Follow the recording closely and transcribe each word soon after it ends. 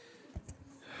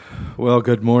Well,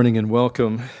 good morning and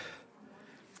welcome.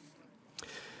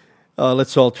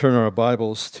 Let's all turn our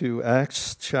Bibles to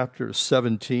Acts chapter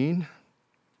 17.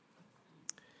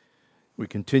 We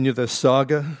continue the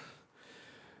saga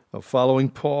of following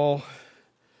Paul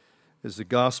as the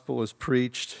gospel is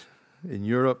preached in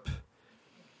Europe,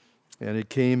 and it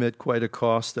came at quite a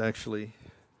cost, actually.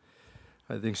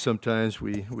 I think sometimes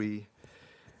we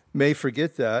may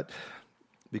forget that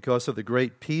because of the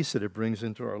great peace that it brings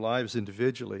into our lives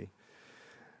individually.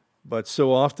 But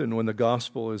so often when the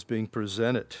gospel is being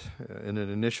presented in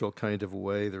an initial kind of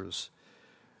way, there's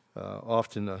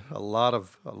often a lot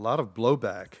of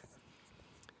blowback.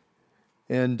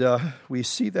 And we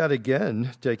see that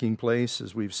again taking place,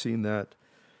 as we've seen that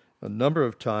a number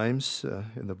of times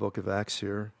in the book of Acts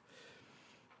here.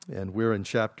 And we're in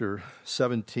chapter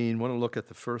 17. I want to look at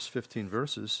the first 15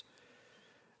 verses.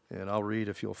 And I'll read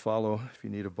if you'll follow. If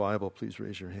you need a Bible, please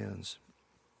raise your hands.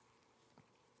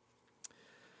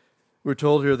 We're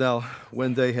told here that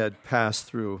when they had passed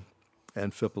through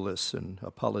Amphipolis and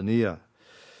Apollonia,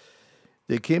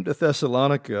 they came to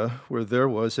Thessalonica, where there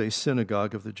was a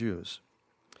synagogue of the Jews.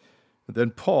 And then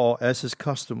Paul, as his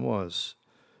custom was,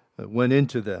 went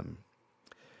into them,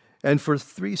 and for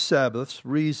 3 Sabbaths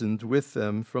reasoned with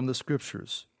them from the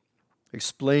Scriptures,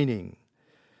 explaining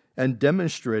and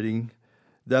demonstrating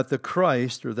that the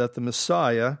Christ, or that the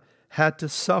Messiah, had to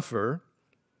suffer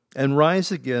and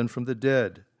rise again from the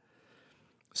dead,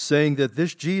 saying that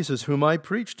this Jesus whom I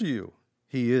preach to you,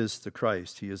 he is the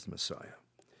Christ, he is the Messiah.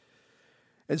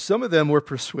 And some of them were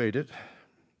persuaded,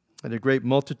 and a great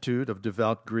multitude of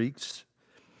devout Greeks,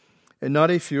 and not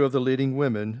a few of the leading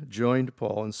women joined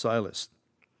Paul and Silas.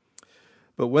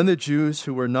 But when the Jews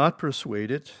who were not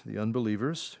persuaded, the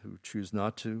unbelievers who choose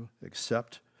not to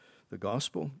accept the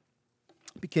gospel,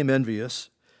 became envious,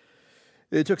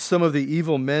 they took some of the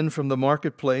evil men from the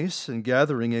marketplace, and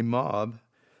gathering a mob,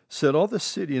 set all the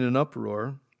city in an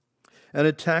uproar, and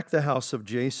attacked the house of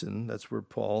Jason. That's where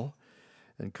Paul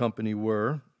and company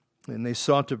were. And they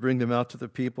sought to bring them out to the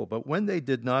people. But when they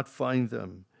did not find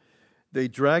them, they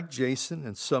dragged Jason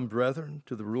and some brethren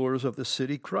to the rulers of the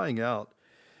city, crying out,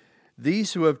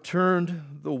 "These who have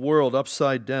turned the world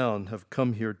upside down have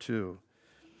come here too."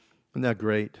 Isn't that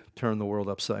great? Turn the world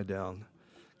upside down.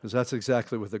 Because that's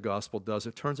exactly what the gospel does.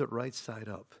 It turns it right side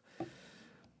up.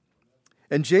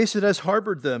 And Jason has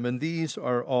harbored them, and these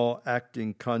are all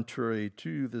acting contrary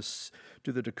to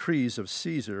the decrees of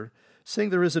Caesar,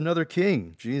 saying there is another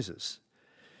king, Jesus.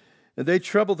 And they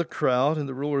troubled the crowd and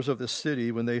the rulers of the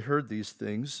city when they heard these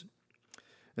things.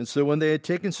 And so when they had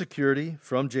taken security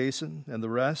from Jason and the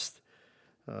rest,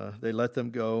 they let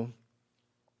them go.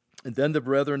 And then the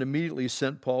brethren immediately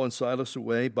sent Paul and Silas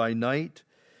away by night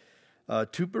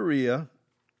to Berea.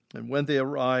 And when they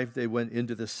arrived, they went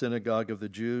into the synagogue of the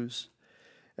Jews.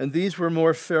 And these were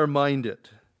more fair-minded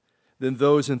than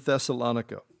those in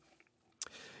Thessalonica,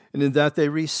 and in that they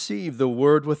received the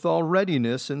word with all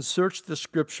readiness and searched the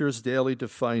Scriptures daily to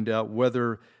find out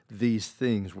whether these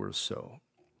things were so.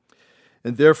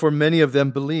 And therefore many of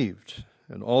them believed,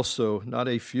 and also not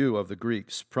a few of the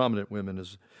Greeks, prominent women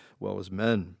as well as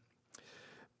men.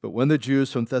 But when the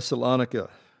Jews from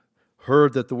Thessalonica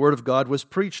heard that the word of God was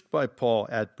preached by Paul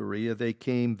at Berea, they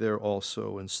came there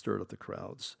also and stirred up the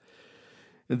crowds.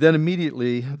 And then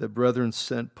immediately the brethren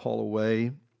sent Paul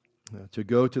away to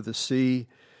go to the sea,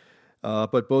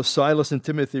 but both Silas and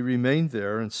Timothy remained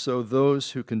there, and so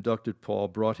those who conducted Paul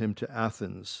brought him to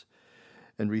Athens.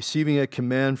 And receiving a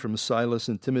command from Silas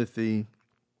and Timothy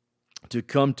to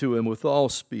come to him with all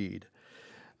speed,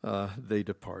 they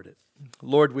departed.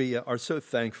 Lord, we are so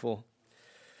thankful,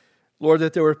 Lord,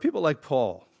 that there were people like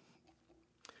Paul,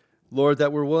 Lord,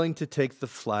 that were willing to take the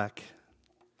flak,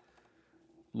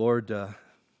 Lord,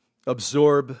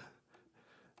 absorb,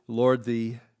 Lord,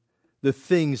 the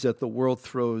things that the world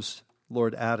throws,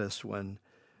 Lord, at us when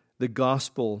the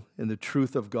gospel and the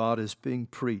truth of God is being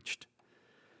preached.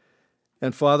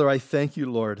 And Father, I thank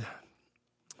you, Lord,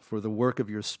 for the work of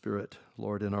your Spirit,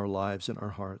 Lord, in our lives and our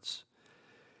hearts.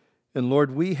 And Lord,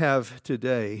 we have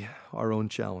today our own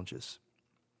challenges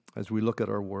as we look at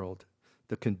our world,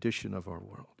 the condition of our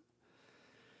world.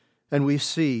 And we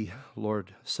see,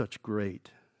 Lord, such great,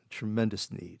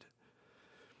 tremendous need.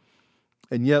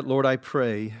 And yet, Lord, I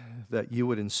pray that you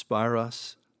would inspire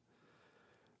us,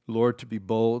 Lord, to be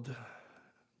bold.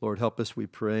 Lord, help us, we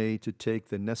pray, to take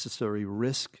the necessary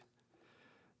risk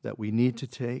that we need to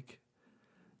take,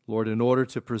 Lord, in order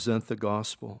to present the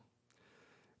gospel.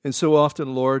 And so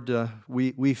often, Lord,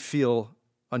 we feel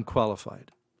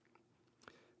unqualified.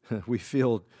 We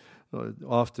feel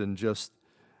often just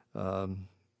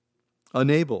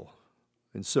unable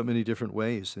in so many different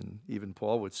ways. And even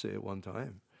Paul would say at one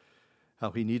time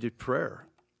how he needed prayer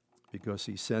because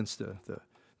he sensed the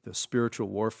spiritual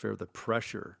warfare, the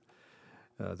pressure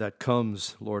that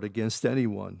comes, Lord, against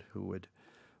anyone who would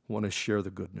want to share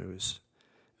the good news.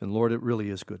 And Lord, it really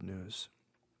is good news.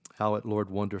 How it, Lord,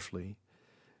 wonderfully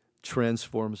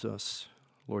transforms us.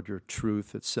 Lord, your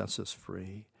truth, it sets us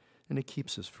free, and it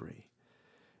keeps us free.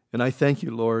 And I thank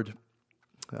you, Lord,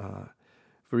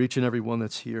 for each and every one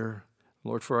that's here.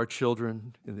 Lord, for our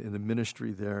children in the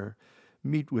ministry there.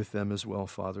 Meet with them as well,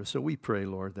 Father. So we pray,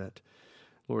 Lord, that,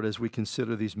 Lord, as we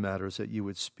consider these matters, that you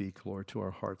would speak, Lord, to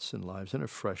our hearts and lives in a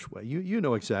fresh way. You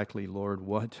know exactly, Lord,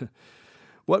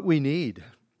 what we need.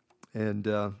 And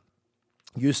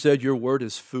you said your word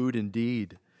is food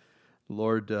indeed,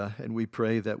 Lord, and we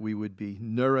pray that we would be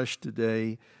nourished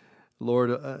today,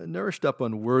 Lord, nourished up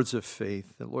on words of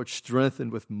faith, and Lord,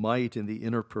 strengthened with might in the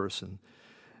inner person,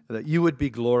 that you would be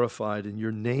glorified and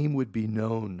your name would be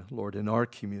known, Lord, in our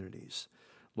communities,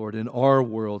 Lord, in our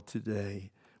world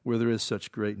today, where there is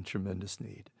such great and tremendous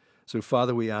need. So,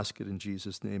 Father, we ask it in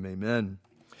Jesus' name, amen.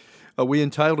 We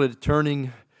entitled it,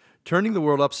 Turning the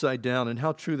World Upside Down, and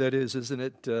how true that is, isn't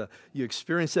it? You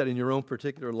experience that in your own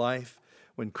particular life.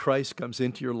 When Christ comes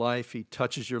into your life, he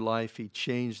touches your life, he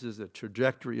changes the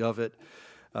trajectory of it.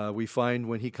 We find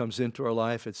when he comes into our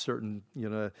life at certain,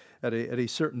 at a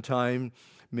certain time,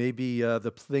 maybe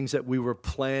the things that we were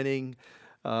planning,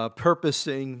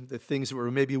 purposing, the things that we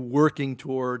were maybe working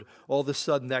toward, all of a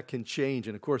sudden that can change.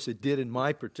 And of course it did in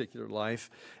my particular life,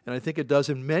 and I think it does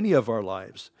in many of our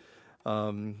lives.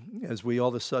 As we all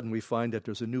of a sudden we find that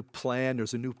there's a new plan,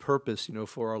 there's a new purpose,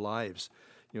 for our lives.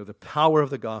 The power of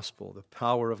the gospel, the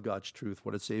power of God's truth,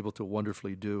 what it's able to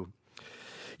wonderfully do.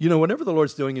 Whenever the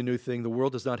Lord's doing a new thing, the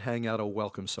world does not hang out a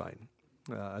welcome sign.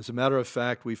 As a matter of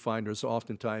fact, we find there's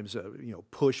oftentimes,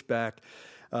 pushback.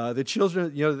 The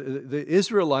children, the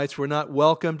Israelites were not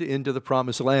welcomed into the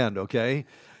promised land, okay?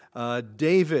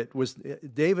 David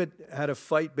had a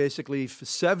fight basically for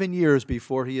 7 years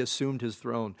before he assumed his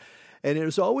throne. And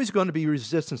there's always going to be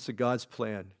resistance to God's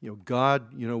plan.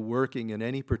 God, working in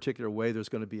any particular way, there's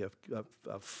going to be a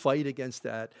fight against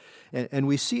that. And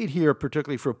we see it here,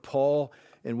 particularly for Paul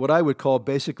and what I would call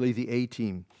basically the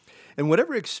A-team. And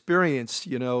whatever experience,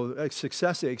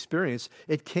 success they experienced,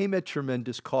 it came at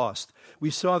tremendous cost.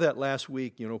 We saw that last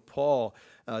week, Paul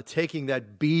taking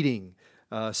that beating,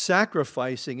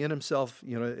 sacrificing in himself,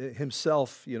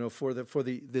 for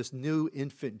this new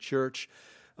infant church.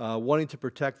 Wanting to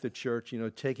protect the church,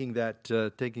 taking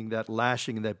that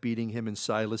lashing and that beating, him and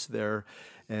Silas there,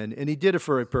 and he did it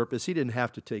for a purpose. He didn't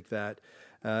have to take that,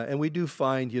 and we do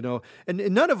find,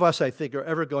 and none of us, I think, are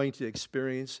ever going to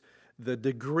experience the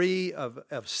degree of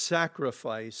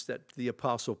sacrifice that the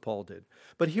Apostle Paul did.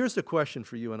 But here's the question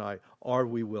for you and I: are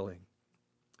we willing?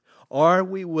 Are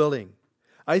we willing?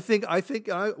 I think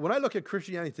when I look at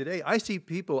Christianity today, I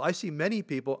see many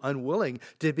people unwilling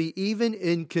to be even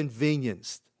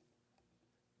inconvenienced.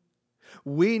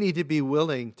 We need to be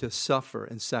willing to suffer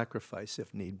and sacrifice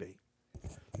if need be.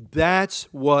 That's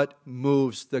what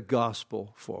moves the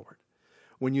gospel forward.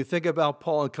 When you think about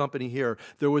Paul and company here,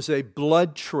 there was a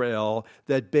blood trail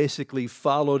that basically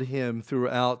followed him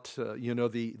throughout,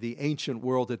 the ancient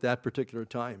world at that particular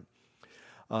time.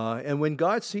 And when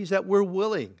God sees that we're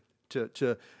willing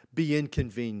to be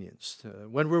inconvenienced,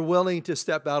 when we're willing to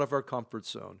step out of our comfort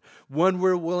zone, when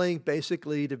we're willing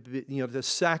basically to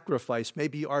sacrifice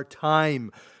maybe our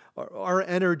time, our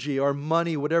energy, our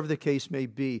money, whatever the case may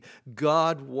be,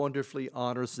 God wonderfully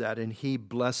honors that and he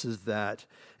blesses that.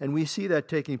 And we see that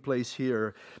taking place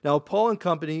here. Now, Paul and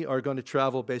company are going to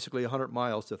travel basically 100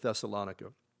 miles to Thessalonica,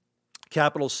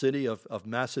 capital city of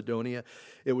Macedonia.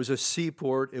 It was a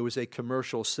seaport. It was a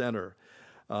commercial center.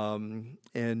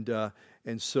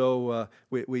 And so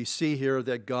we see here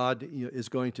that God is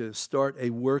going to start a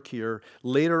work here.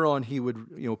 Later on,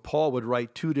 Paul would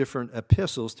write 2 different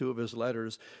epistles, 2 of his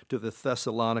letters to the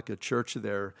Thessalonica church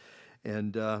there.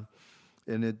 And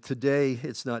today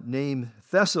it's not named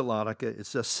Thessalonica;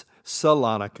 it's just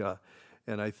Salonica.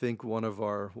 And I think one of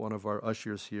our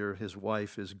ushers here, his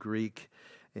wife is Greek.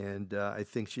 And I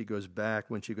think she goes back.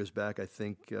 When she goes back, I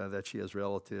think that she has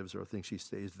relatives, or I think she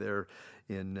stays there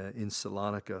in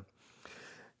Salonica.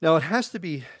 Now, it has to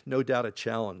be, no doubt, a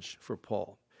challenge for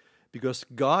Paul, because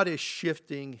God is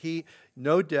shifting. He,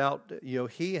 no doubt,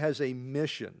 he has a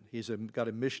mission. He's got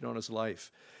a mission on his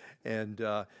life, and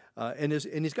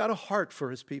he's got a heart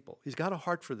for his people. He's got a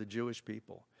heart for the Jewish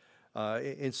people.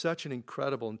 In such an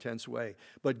incredible, intense way.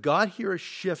 But God here is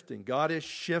shifting. God is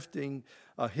shifting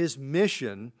his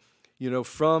mission,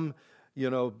 from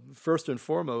first and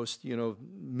foremost,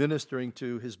 ministering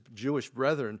to his Jewish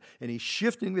brethren, and he's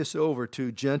shifting this over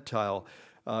to Gentile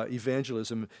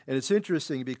evangelism. And it's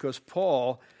interesting because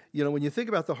Paul, when you think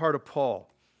about the heart of Paul,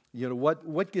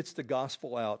 what gets the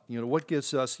gospel out? What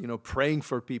gets us, praying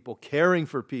for people, caring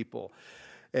for people.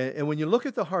 And when you look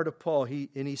at the heart of Paul,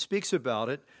 he speaks about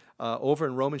it over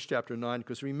in Romans chapter 9,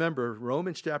 because remember,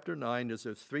 Romans chapter 9, there's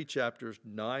 3 chapters,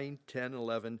 9, 10,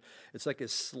 11. It's like a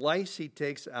slice he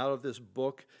takes out of this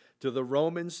book to the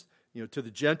Romans, to the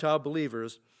Gentile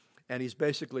believers, and he's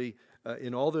basically,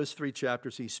 in all those 3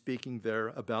 chapters, he's speaking there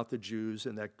about the Jews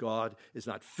and that God is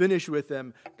not finished with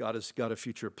them. God has got a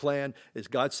future plan. Is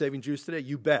God saving Jews today?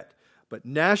 You bet. But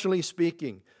nationally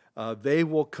speaking, they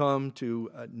will come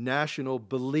to national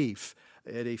belief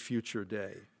at a future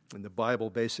day. And the Bible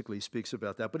basically speaks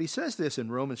about that. But he says this in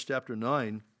Romans chapter 9,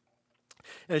 and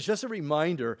it's just a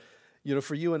reminder,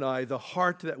 for you and I, the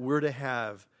heart that we're to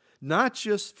have, not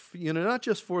just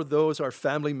for those, our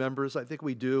family members. I think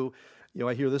we do.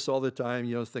 I hear this all the time,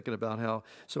 thinking about how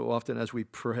so often as we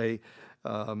pray,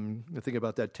 I think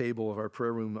about that table of our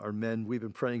prayer room, our men, we've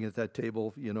been praying at that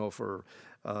table, for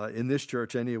in this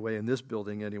church anyway, in this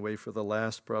building anyway, for the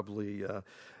last probably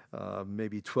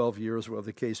maybe 12 years, whatever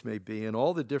the case may be, and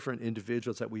all the different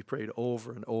individuals that we prayed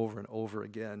over and over and over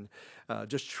again,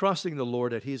 just trusting the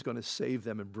Lord that he's going to save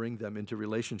them and bring them into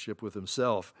relationship with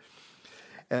himself.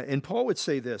 And Paul would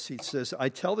say this, he says, I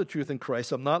tell the truth in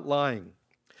Christ, I'm not lying.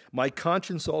 My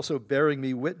conscience also bearing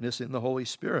me witness in the Holy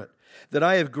Spirit, that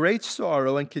I have great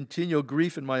sorrow and continual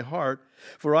grief in my heart,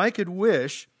 for I could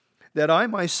wish that I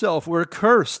myself were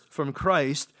accursed from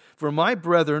Christ for my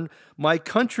brethren, my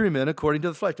countrymen, according to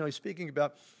the flesh. Now he's speaking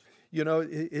about,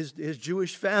 his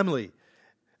Jewish family.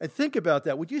 And think about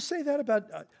that. Would you say that about,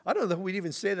 I don't know if we'd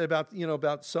even say that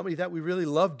about somebody that we really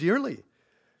love dearly.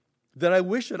 That I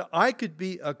wish that I could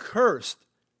be accursed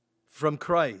from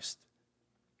Christ,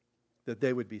 that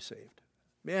they would be saved.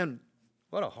 Man,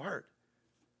 what a heart.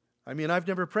 I mean, I've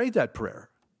never prayed that prayer.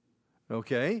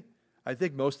 Okay? I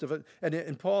think most of it,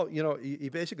 and Paul, he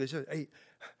basically says, hey,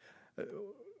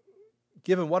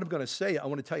 given what I'm going to say, I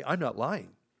want to tell you, I'm not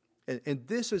lying. And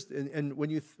this is, and when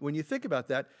you think about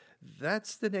that,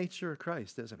 that's the nature of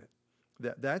Christ, isn't it?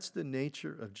 That's the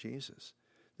nature of Jesus,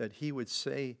 that he would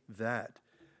say that.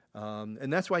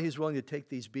 And that's why he's willing to take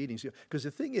these beatings. Because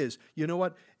the thing is, you know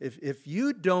what? If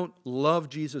you don't love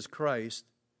Jesus Christ,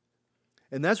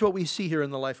 and that's what we see here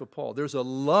in the life of Paul, there's a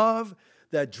love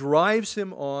that drives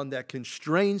him on, that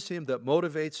constrains him, that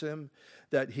motivates him,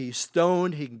 that he's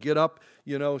stoned, he can get up,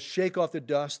 shake off the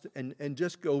dust, and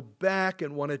just go back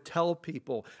and want to tell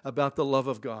people about the love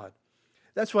of God.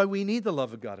 That's why we need the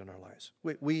love of God in our lives.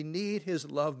 We need his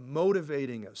love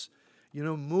motivating us,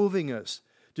 moving us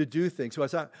to do things.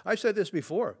 So I've said this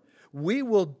before. We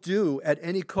will do at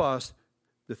any cost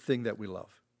the thing that we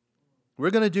love. We're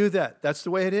going to do that. That's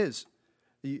the way it is.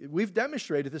 We've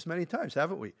demonstrated this many times,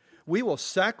 haven't we? We will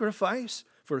sacrifice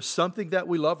for something that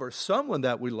we love or someone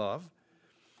that we love.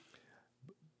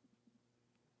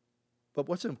 But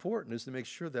what's important is to make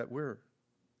sure that we're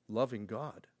loving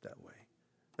God that way.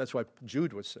 That's why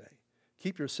Jude would say,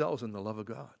 keep yourselves in the love of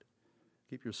God.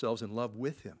 Keep yourselves in love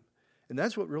with him. And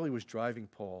that's what really was driving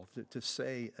Paul to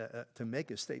say, to make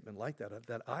a statement like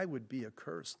that I would be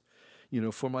accursed,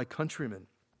 for my countrymen,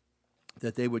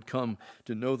 that they would come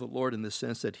to know the Lord in the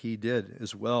sense that he did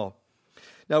as well.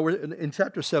 Now, we're in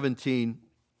chapter 17,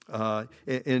 as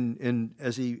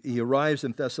he arrives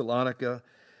in Thessalonica,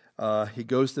 he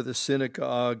goes to the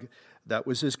synagogue. That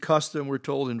was his custom, we're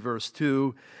told in verse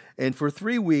 2. And for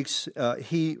 3 weeks,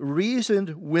 he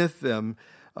reasoned with them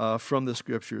from the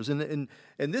Scriptures. And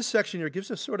this section here gives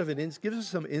us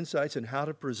some insights on how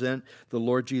to present the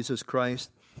Lord Jesus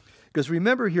Christ. Because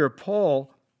remember here,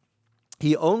 Paul,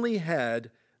 he only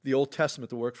had the Old Testament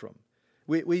to work from.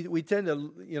 We tend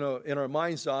to, in our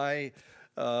mind's eye,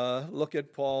 look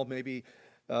at Paul maybe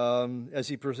as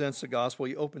he presents the gospel,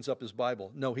 he opens up his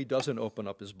Bible. No, he doesn't open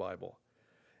up his Bible.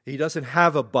 He doesn't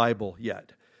have a Bible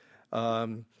yet.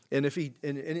 And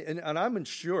I'm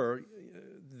unsure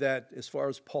that as far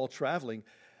as Paul traveling,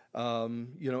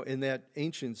 in that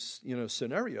ancient,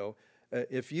 scenario,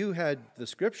 if you had the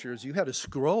Scriptures, you had a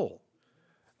scroll.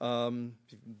 If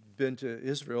you've been to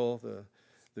Israel,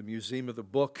 the Museum of the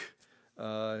Book,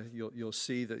 you'll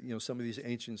see that some of these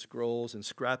ancient scrolls and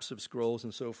scraps of scrolls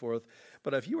and so forth.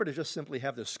 But if you were to just simply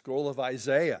have the scroll of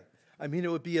Isaiah, it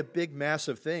would be a big,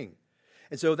 massive thing.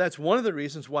 And so that's one of the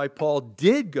reasons why Paul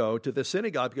did go to the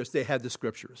synagogue, because they had the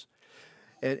Scriptures.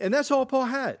 And that's all Paul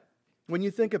had when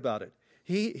you think about it.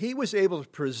 He was able to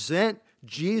present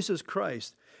Jesus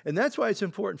Christ. And that's why it's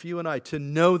important for you and I to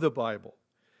know the Bible.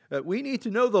 We need to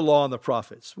know the law and the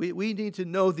prophets. We need to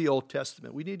know the Old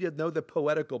Testament. We need to know the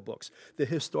poetical books, the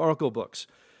historical books.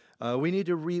 They need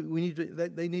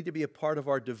to be a part of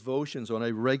our devotions on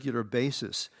a regular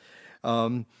basis.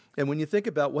 And when you think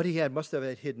about what he must have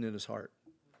had hidden in his heart.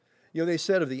 They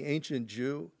said of the ancient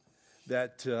Jew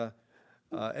that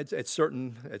at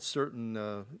certain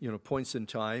points in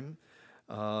time,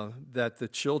 that the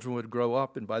children would grow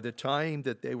up, and by the time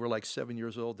that they were like 7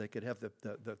 years old, they could have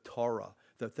the Torah,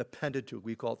 the Pentateuch.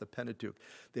 We call it the Pentateuch.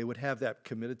 They would have that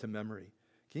committed to memory.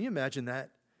 Can you imagine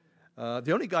that?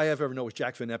 The only guy I've ever known was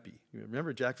Jack Van Eppie. You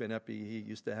remember Jack Van Eppie? He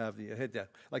used to have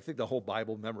the whole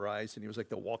Bible memorized, and he was like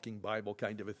the walking Bible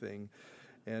kind of a thing.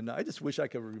 And I just wish I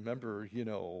could remember,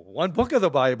 one book of the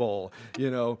Bible,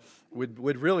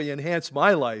 would really enhance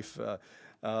my life.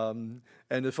 And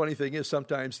the funny thing is,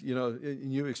 sometimes,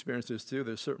 and you experience this too,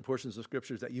 there's certain portions of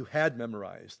scriptures that you had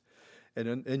memorized.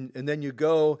 And then you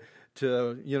go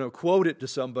to, quote it to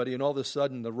somebody, and all of a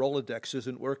sudden the Rolodex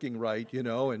isn't working right,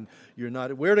 and you're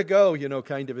not, where to go,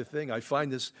 kind of a thing. I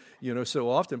find this, so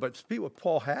often. But what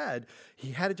Paul had,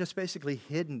 he had it just basically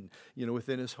hidden,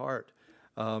 within his heart.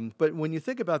 But when you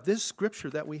think about this scripture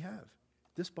that we have,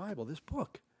 this Bible, this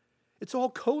book, it's all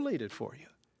collated for you.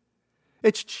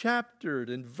 It's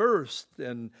chaptered and versed,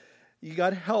 and you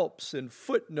got helps and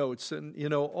footnotes and,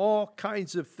 all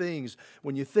kinds of things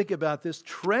when you think about this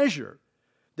treasure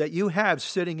that you have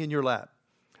sitting in your lap.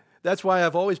 That's why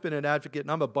I've always been an advocate,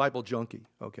 and I'm a Bible junkie,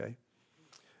 okay?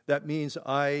 That means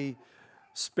I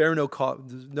spare no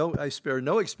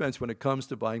expense when it comes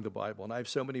to buying the Bible, and I have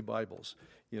so many Bibles,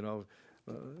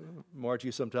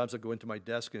 Margie, sometimes I go into my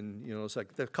desk and, it's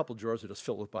like there are a couple drawers that are just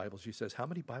filled with Bibles. She says, how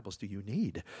many Bibles do you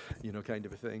need? Kind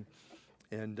of a thing.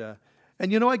 And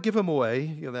I give them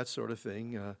away, that sort of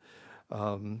thing.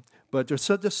 But there's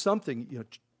just something,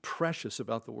 precious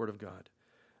about the Word of God.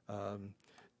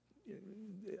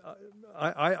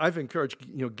 I've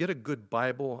encouraged, get a good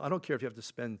Bible. I don't care if you have to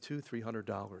spend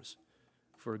 $200-$300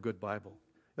 for a good Bible.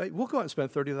 We'll go out and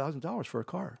spend $30,000 for a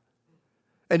car.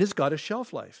 And it's got a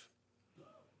shelf life.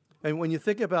 And when you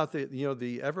think about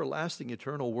the everlasting,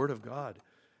 eternal Word of God,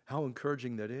 how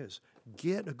encouraging that is.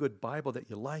 Get a good Bible that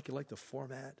you like the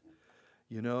format.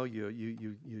 You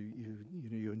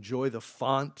enjoy the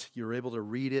font. You're able to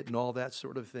read it and all that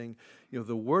sort of thing.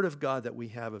 The Word of God that we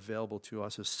have available to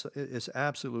us is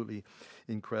absolutely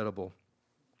incredible.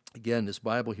 Again, this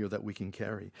Bible here that we can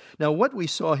carry. Now, what we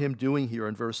saw him doing here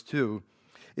in verse 2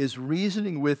 is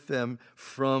reasoning with them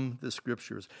from the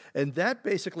Scriptures. And that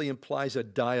basically implies a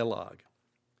dialogue.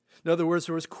 In other words,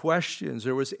 there was questions,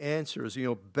 there was answers,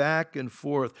 back and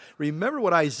forth. Remember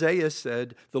what Isaiah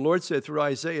said. The Lord said through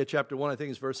Isaiah chapter 1, I think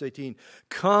it's verse 18,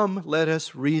 come, let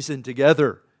us reason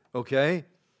together, okay?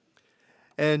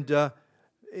 And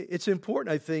it's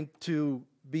important, I think, to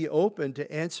be open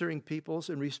to answering people's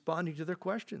and responding to their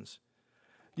questions.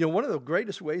 One of the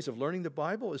greatest ways of learning the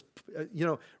Bible is,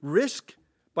 risk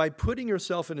by putting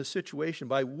yourself in a situation,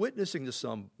 by witnessing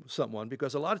to someone,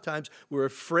 because a lot of times we're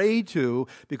afraid to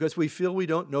because we feel we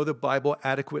don't know the Bible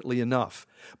adequately enough.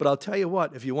 But I'll tell you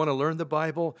what, if you want to learn the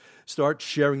Bible, start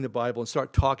sharing the Bible and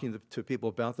start talking to people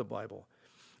about the Bible.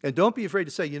 And don't be afraid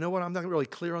to say, I'm not really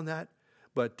clear on that,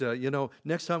 but,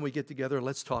 next time we get together,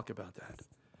 let's talk about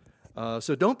that.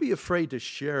 So don't be afraid to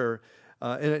share.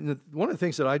 And one of the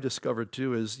things that I discovered,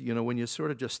 too, is, when you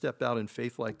sort of just step out in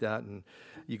faith like that and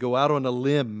you go out on a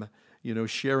limb,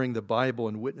 sharing the Bible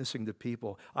and witnessing to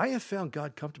people, I have found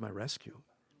God come to my rescue.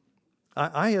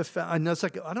 I have found, and it's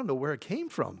like, I don't know where it came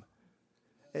from.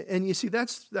 And you see,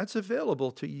 that's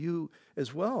available to you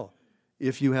as well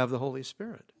if you have the Holy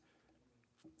Spirit.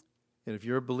 And if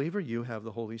you're a believer, you have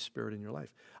the Holy Spirit in your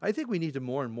life. I think we need to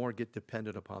more and more get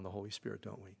dependent upon the Holy Spirit,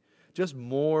 don't we? Just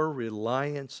more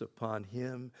reliance upon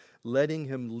Him, letting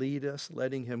Him lead us,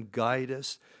 letting Him guide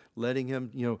us, letting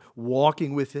Him,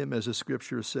 walking with Him, as the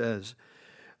Scripture says.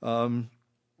 The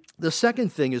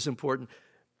second thing is important.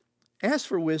 Ask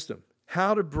for wisdom,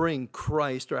 how to bring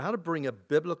Christ or how to bring a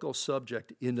biblical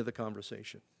subject into the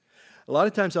conversation. A lot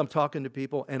of times I'm talking to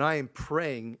people and I am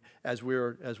praying as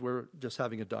we're just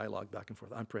having a dialogue back and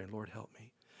forth. I'm praying, Lord, help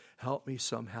me. Help me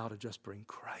somehow to just bring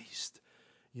Christ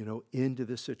into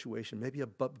this situation, maybe a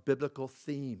biblical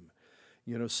theme,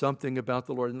 something about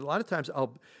the Lord. And a lot of times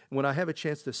when I have a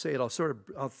chance to say it, I'll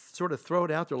sort of throw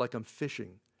it out there like I'm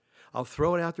fishing. I'll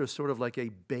throw it out there sort of like a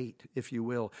bait, if you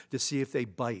will, to see if they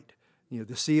bite,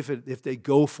 to see if they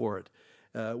go for it,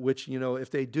 which, if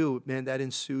they do, man, that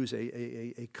ensues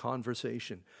a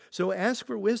conversation. So ask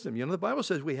for wisdom. The Bible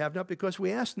says we have not because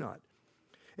we ask not.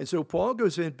 And so Paul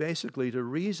goes in basically to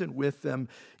reason with them,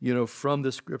 from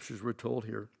the Scriptures we're told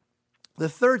here. The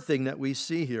third thing that we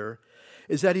see here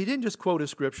is that he didn't just quote a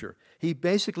scripture. He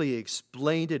basically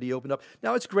explained it. He opened up.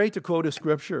 Now, it's great to quote a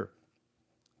scripture,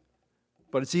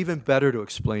 but it's even better to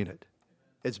explain it.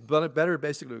 It's better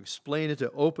basically to explain it,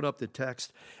 to open up the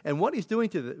text. And what he's doing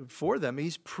for them,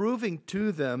 he's proving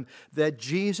to them that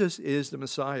Jesus is the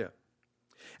Messiah.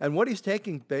 And what he's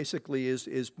taking basically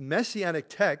is messianic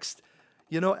text,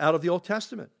 out of the Old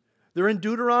Testament. They're in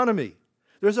Deuteronomy.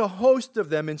 There's a host of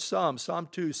them in Psalms, Psalm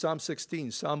 2, Psalm 16,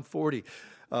 Psalm 40,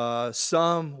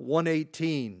 Psalm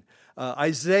 118,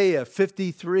 Isaiah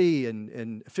 53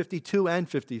 and 52 and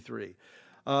 53.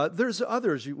 There's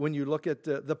others when you look at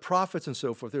the prophets and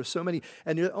so forth. There's so many.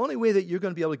 And the only way that you're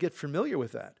going to be able to get familiar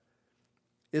with that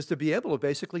is to be able to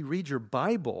basically read your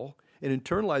Bible and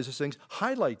internalize those things,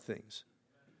 highlight things,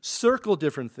 circle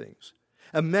different things.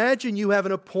 Imagine you have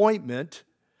an appointment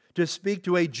to speak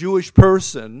to a Jewish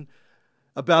person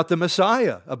about the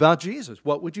Messiah, about Jesus.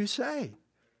 What would you say?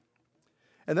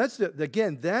 And that's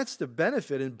the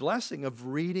benefit and blessing of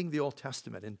reading the Old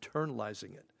Testament,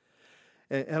 internalizing it.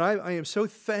 And I am so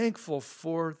thankful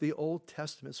for the Old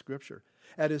Testament Scripture.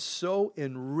 It has so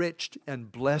enriched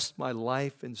and blessed my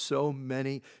life in so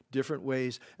many different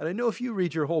ways. And I know if you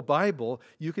read your whole Bible,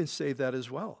 you can say that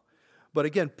as well. But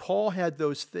again, Paul had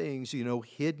those things,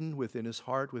 hidden within his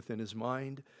heart, within his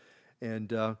mind.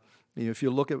 And if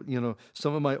you look at,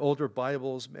 some of my older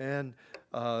Bibles, man,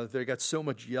 they got so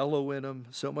much yellow in them,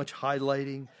 so much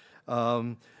highlighting.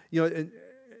 And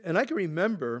I can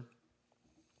remember,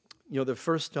 the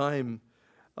first time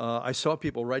I saw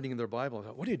people writing in their Bible, I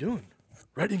thought, what are you doing?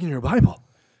 Writing in your Bible?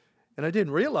 And I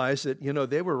didn't realize that,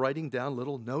 they were writing down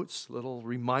little notes, little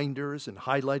reminders, and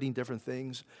highlighting different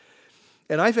things.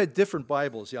 And I've had different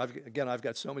Bibles. I've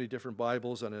got so many different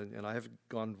Bibles, and I have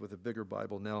gone with a bigger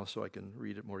Bible now so I can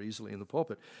read it more easily in the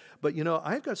pulpit. But,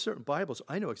 I've got certain Bibles,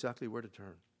 I know exactly where to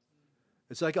turn.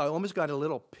 It's like I almost got a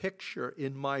little picture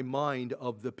in my mind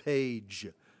of the page,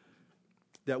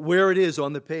 that where it is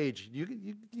on the page.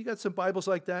 You got some Bibles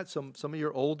like that, some of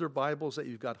your older Bibles that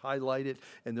you've got highlighted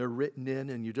and they're written in,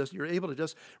 and you're able to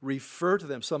just refer to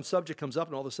them. Some subject comes up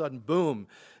and all of a sudden, boom,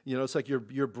 it's like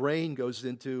your brain goes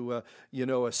into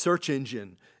a search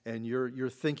engine, and you're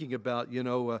thinking about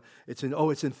it's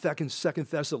in Second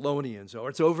Thessalonians, or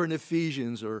it's over in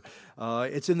Ephesians, or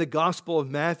it's in the Gospel of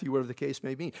Matthew, whatever the case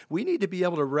may be. We need to be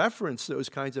able to reference those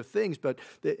kinds of things, but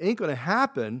it ain't going to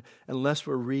happen unless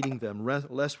we're reading them,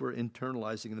 unless we're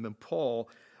internalizing them. And Paul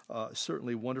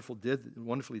certainly wonderfully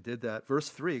did that. Verse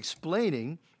 3,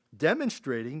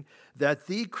 demonstrating that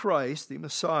the Christ, the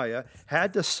Messiah,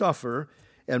 had to suffer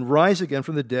and rise again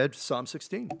from the dead. Psalm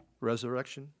 16,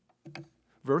 resurrection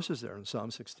verses there in Psalm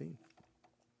 16.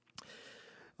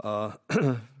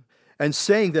 And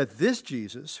saying that this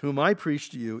Jesus, whom I preach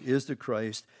to you, is the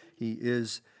Christ, he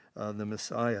is the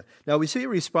Messiah. Now, we see a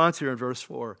response here in verse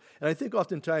 4. And I think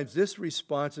oftentimes this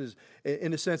response is,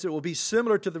 in a sense, it will be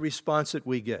similar to the response that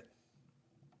we get.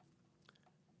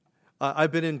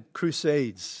 I've been in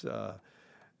crusades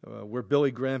where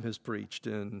Billy Graham has preached,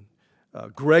 and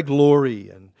Greg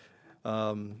Laurie, and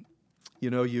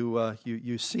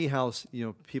you see how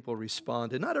people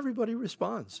respond, and not everybody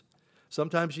responds.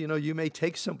 Sometimes you may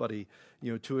take somebody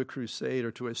to a crusade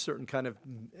or to a certain kind of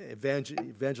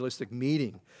evangelistic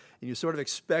meeting, and you sort of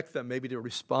expect them maybe to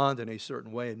respond in a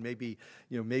certain way, and maybe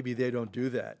they don't do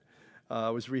that. I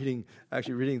was reading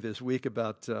this week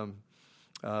about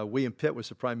William Pitt was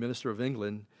the Prime Minister of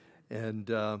England, and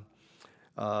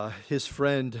his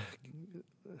friend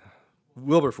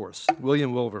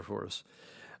William Wilberforce.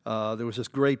 There was this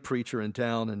great preacher in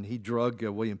town, and he drug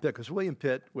William Pitt, because William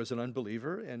Pitt was an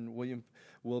unbeliever, and William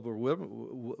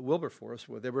Wilberforce,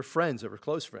 they were friends, they were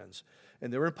close friends,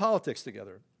 and they were in politics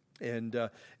together. And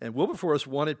Wilberforce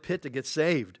wanted Pitt to get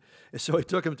saved, and so he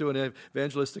took him to an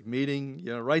evangelistic meeting,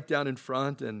 right down in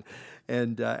front. And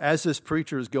as this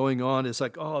preacher is going on, it's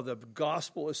like, oh, the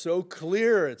gospel is so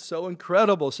clear, it's so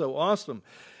incredible, so awesome.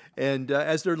 And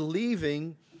as they're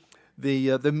leaving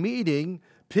the meeting,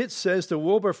 Pitt says to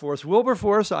Wilberforce,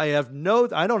 I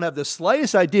don't have the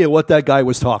slightest idea what that guy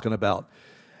was talking about.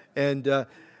 And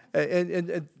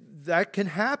that can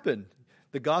happen.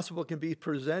 The gospel can be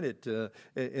presented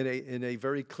in a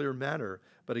very clear manner.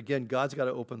 But again, God's got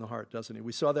to open the heart, doesn't he?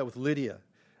 We saw that with Lydia.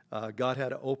 God had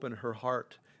to open her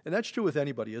heart. And that's true with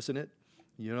anybody, isn't it?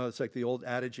 It's like the old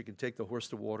adage, you can take the horse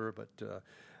to water, but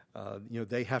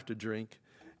they have to drink.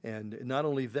 And not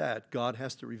only that, God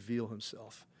has to reveal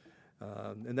himself.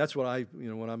 And that's what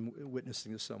when I'm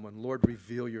witnessing to someone, Lord,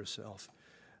 reveal yourself.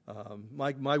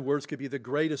 My words could be the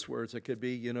greatest words. It could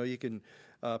be, you can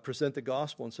present the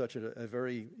gospel in such a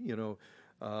very,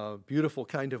 beautiful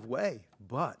kind of way.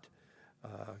 But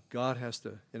God has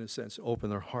to, in a sense, open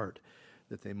their heart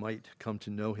that they might come to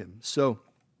know him. So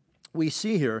we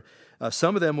see here,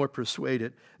 some of them were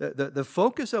persuaded. The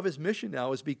focus of his mission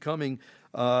now is becoming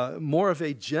more of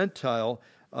a Gentile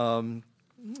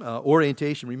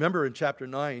orientation. Remember in chapter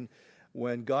 9,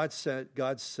 when God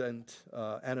sent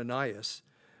Ananias,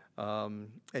 and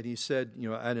he said,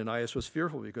 Ananias was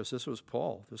fearful because this was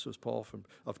Paul. This was Paul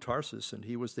of Tarsus, and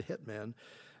he was the hitman,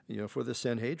 for the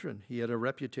Sanhedrin. He had a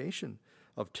reputation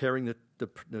of tearing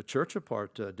the church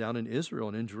apart down in Israel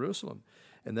and in Jerusalem.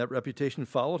 And that reputation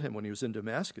followed him when he was in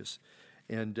Damascus.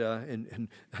 And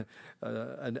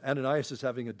Ananias is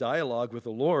having a dialogue with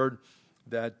the Lord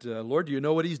that, Lord, do you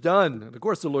know what he's done? And of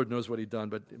course the Lord knows what he's done,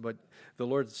 but the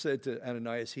Lord said to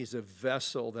Ananias, he's a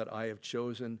vessel that I have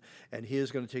chosen, and he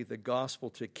is going to take the gospel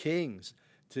to kings,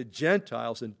 to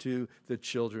Gentiles, and to the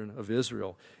children of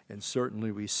Israel. And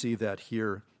certainly we see that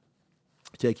here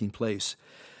taking place.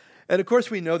 And of course,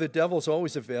 we know the devil's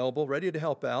always available, ready to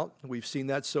help out. We've seen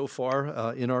that so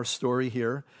far in our story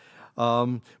here.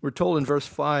 We're told in verse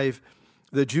 5,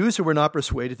 the Jews who were not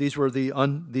persuaded, these were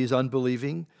these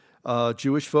unbelieving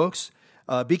Jewish folks,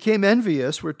 became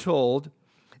envious, we're told,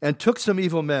 and took some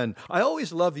evil men. I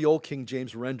always love the old King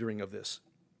James rendering of this.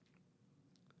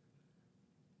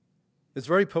 It's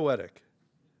very poetic,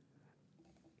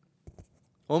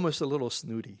 almost a little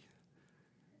snooty.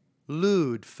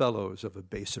 Lewd fellows of a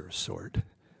baser sort.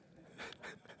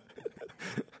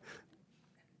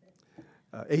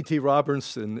 A.T.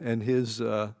 Robertson and his,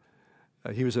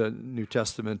 he was a New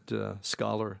Testament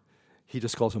scholar. He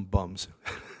just calls them bums.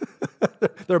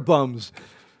 They're bums.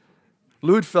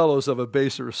 Lewd fellows of a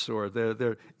baser sort.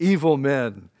 They're evil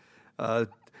men,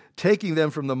 taking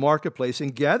them from the marketplace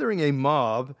and gathering a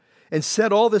mob, and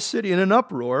set all the city in an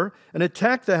uproar, and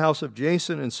attacked the house of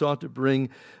Jason, and sought to bring,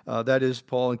 that is,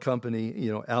 Paul and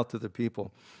company, out to the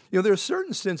people. There are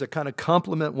certain sins that kind of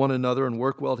complement one another and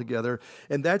work well together,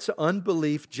 and that's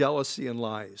unbelief, jealousy, and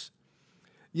lies.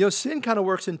 Sin kind of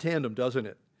works in tandem, doesn't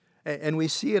it? And we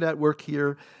see it at work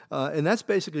here, and that's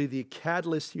basically the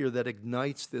catalyst here that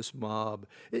ignites this mob.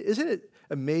 Isn't it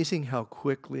amazing how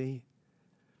quickly,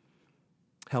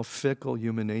 how fickle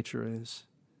human nature is?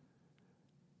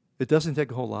 It doesn't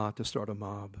take a whole lot to start a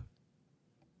mob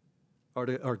or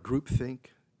groupthink,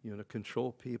 to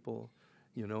control people,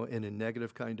 in a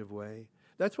negative kind of way.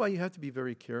 That's why you have to be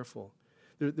very careful.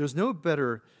 There's no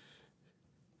better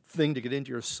thing to get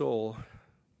into your soul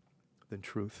than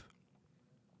truth,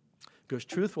 because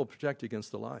truth will protect you against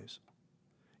the lies.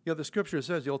 The Scripture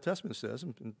says, the Old Testament says,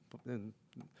 and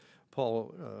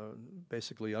Paul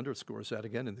basically underscores that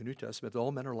again in the New Testament, that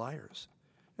all men are liars.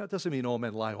 Now, it doesn't mean all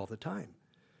men lie all the time.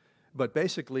 But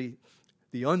basically,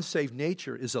 the unsaved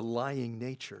nature is a lying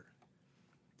nature.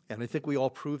 And I think we all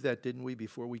proved that, didn't we,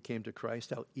 before we came to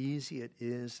Christ, how easy it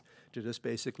is to just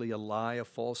basically a lie, a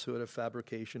falsehood, a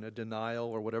fabrication, a denial,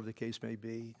 or whatever the case may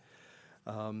be.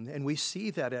 And we see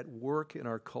that at work in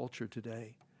our culture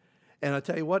today. And I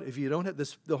tell you what, if you don't have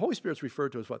this, the Holy Spirit's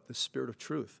referred to as what? The Spirit of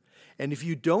truth. And if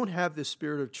you don't have the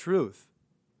Spirit of truth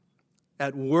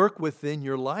at work within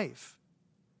your life,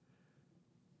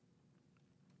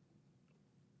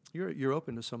 you're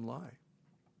open to some lie,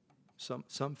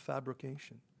 some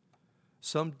fabrication,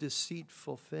 some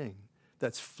deceitful thing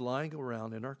that's flying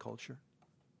around in our culture.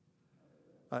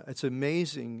 It's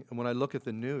amazing when I look at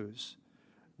the news,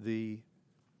 the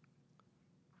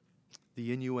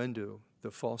innuendo,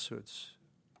 the falsehoods,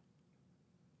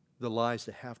 the lies,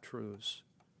 the half-truths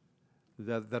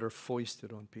that are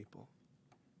foisted on people,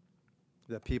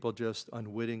 that people just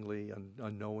unwittingly and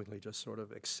unknowingly just sort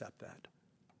of accept that.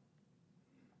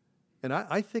 And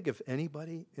I think if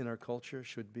anybody in our culture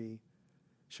should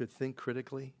think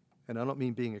critically, and I don't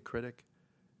mean being a critic,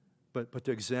 but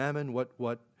to examine what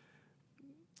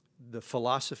the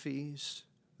philosophies,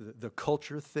 the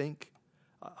culture think.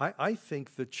 I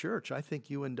think the church, I think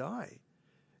you and I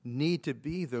need to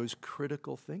be those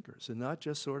critical thinkers and not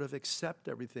just sort of accept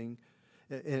everything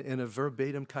in a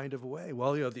verbatim kind of way.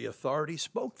 Well, the authority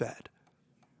spoke that.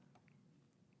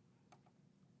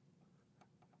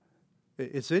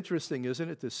 It's interesting, isn't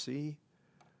it, to see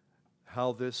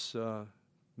how this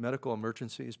medical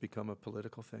emergency has become a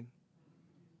political thing?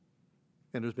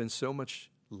 And there's been so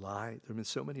much lie. There have been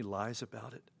so many lies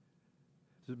about it.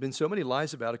 There's been so many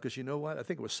lies about it because you know what? I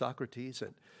think it was Socrates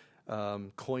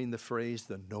that coined the phrase,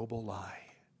 the noble lie.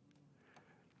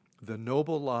 The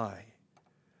noble lie.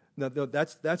 Now,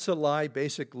 that's a lie,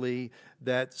 basically,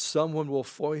 that someone will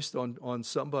foist on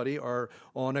somebody or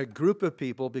on a group of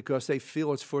people because they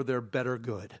feel it's for their better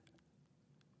good.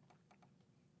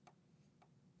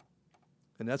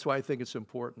 And that's why I think it's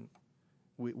important.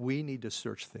 We need to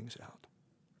search things out.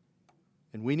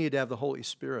 And we need to have the Holy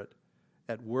Spirit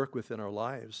at work within our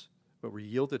lives, but we're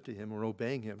yielded to him, we're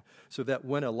obeying him, so that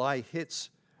when a lie hits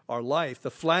our life,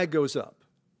 the flag goes up.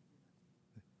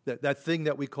 That thing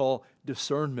that we call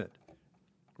discernment.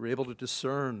 We're able to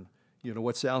discern,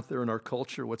 what's out there in our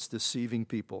culture, what's deceiving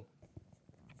people.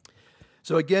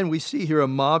 So again, we see here a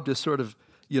mob just sort of,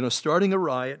 starting a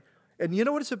riot. And you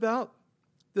know what it's about?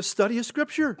 The study of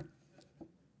Scripture.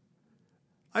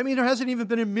 I mean, there hasn't even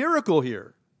been a miracle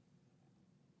here.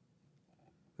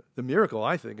 The miracle,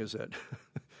 I think, is that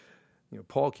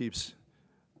Paul keeps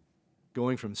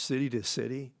going from city to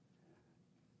city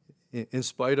in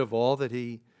spite of all that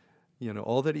he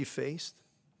faced.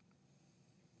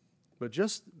 But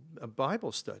just a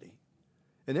Bible study.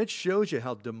 And it shows you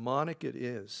how demonic it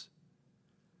is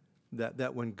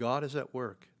that when God is at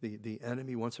work, the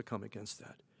enemy wants to come against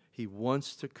that. He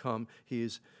wants to come.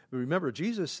 Remember,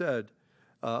 Jesus said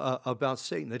about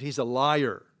Satan that he's a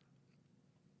liar.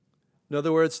 In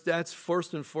other words, that's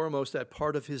first and foremost that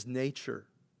part of his nature.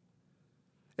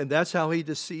 And that's how he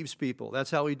deceives people.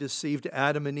 That's how he deceived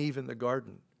Adam and Eve in the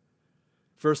garden.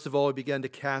 First of all, he began to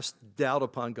cast doubt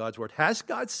upon God's word. Has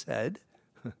God said?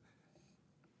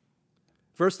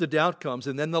 First the doubt comes,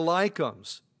 and then the lie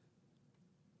comes.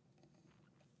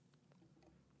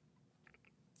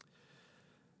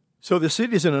 So the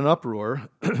city's in an uproar.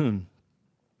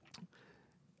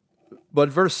 But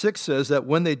verse 6 says that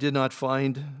when they did not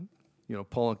find,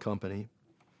 Paul and company,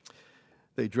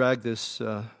 they dragged this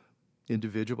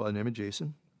individual by the name of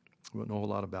Jason. We don't know a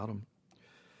lot about him.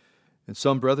 And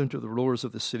some brethren to the rulers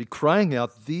of the city, crying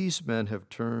out, "These men have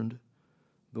turned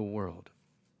the world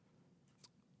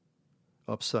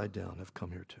upside down, have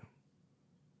come here too."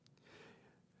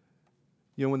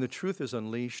 When the truth is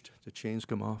unleashed, the chains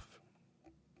come off.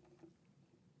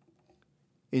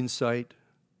 Insight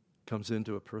comes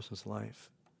into a person's life.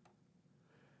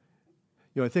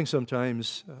 I think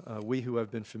sometimes we who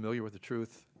have been familiar with the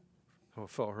truth,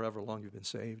 for however long you've been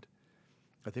saved,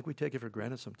 I think we take it for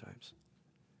granted sometimes.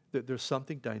 There's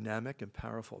something dynamic and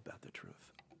powerful about the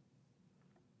truth.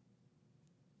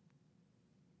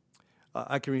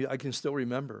 I can still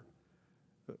remember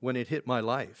when it hit my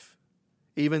life,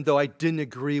 even though I didn't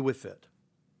agree with it.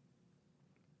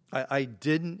 I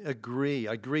didn't agree.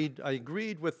 I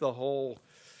agreed with the whole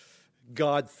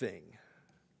God thing.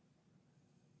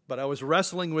 But I was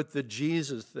wrestling with the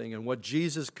Jesus thing and what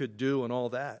Jesus could do and all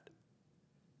that.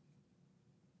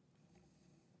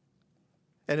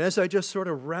 And as I just sort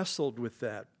of wrestled with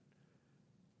that,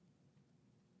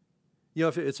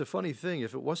 it's a funny thing.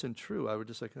 If it wasn't true, I would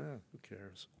just who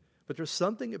cares? But there's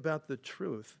something about the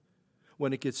truth.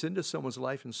 When it gets into someone's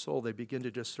life and soul, they begin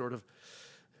to just sort of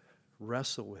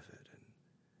wrestle with it.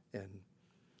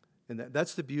 And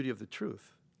that's the beauty of the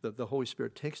truth. The Holy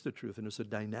Spirit takes the truth, and there's a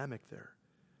dynamic there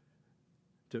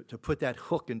to put that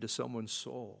hook into someone's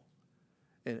soul.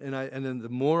 And then the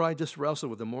more I just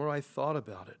wrestled with it, the more I thought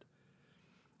about it,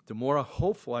 the more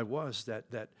hopeful I was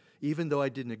that even though I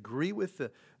didn't agree with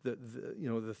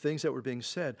the things that were being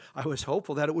said, I was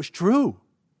hopeful that it was true.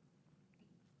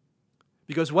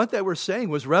 Because what they were saying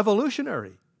was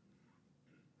revolutionary.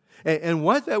 And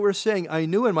what they were saying, I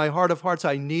knew in my heart of hearts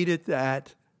I needed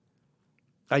that.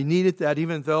 I needed that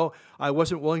even though I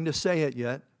wasn't willing to say it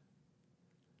yet.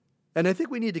 And I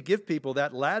think we need to give people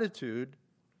that latitude,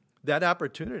 that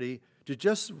opportunity to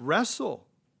just wrestle.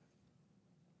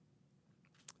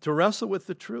 To wrestle with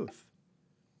the truth.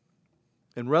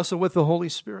 And wrestle with the Holy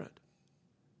Spirit.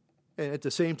 And at the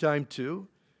same time, too,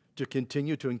 to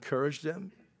continue to encourage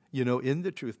them, in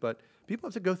the truth. But people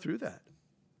have to go through that.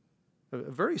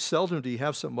 Very seldom do you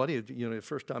have somebody, the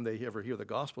first time they ever hear the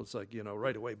gospel, it's like,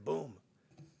 right away, boom.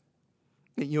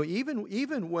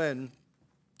 Even when,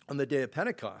 on the day of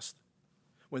Pentecost,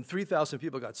 when 3,000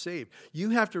 people got saved,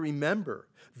 you have to remember,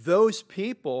 those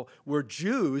people were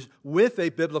Jews with a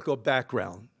biblical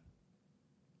background.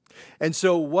 And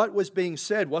so what was being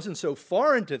said wasn't so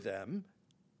foreign to them.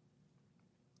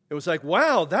 It was like,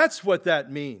 wow, that's what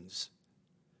that means.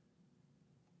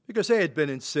 Because they had been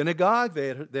in synagogue,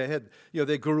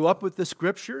 they grew up with the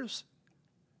scriptures.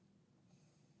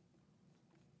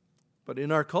 But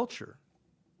in our culture,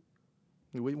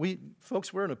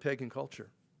 folks, we're in a pagan culture.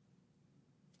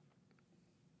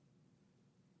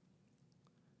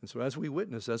 And so as we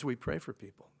witness, as we pray for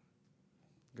people,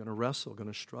 we're going to wrestle,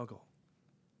 going to struggle.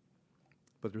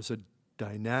 But there's a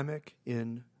dynamic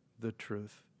in the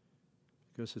truth.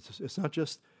 Because it's not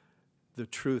just the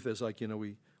truth as like,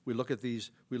 we look at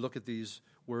these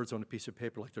words on a piece of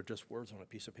paper like they're just words on a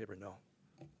piece of paper. No,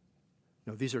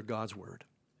 these are God's word.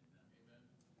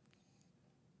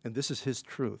 And this is his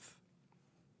truth.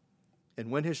 And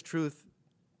when his truth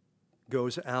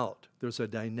goes out, there's a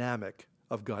dynamic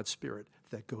of God's Spirit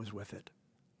that goes with it.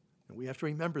 And we have to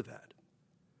remember that.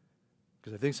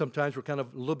 Because I think sometimes we're kind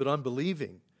of a little bit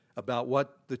unbelieving about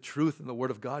what the truth and the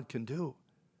Word of God can do.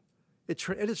 It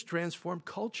has transformed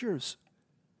cultures.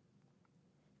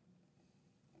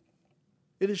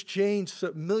 It has changed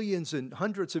millions and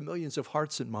hundreds of millions of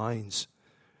hearts and minds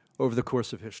over the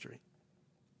course of history.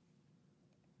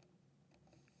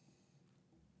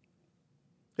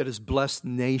 It has blessed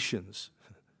nations.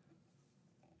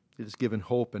 It has given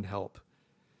hope and help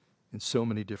in so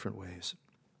many different ways.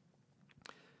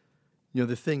 You know,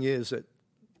 the thing is that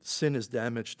sin has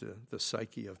damaged the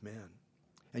psyche of man.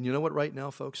 And you know what right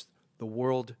now, folks? The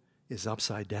world is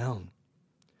upside down.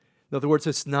 In other words,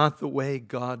 it's not the way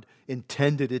God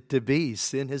intended it to be.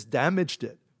 Sin has damaged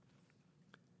it.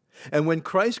 And when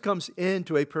Christ comes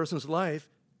into a person's life,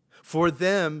 for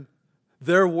them,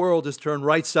 their world is turned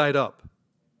right side up.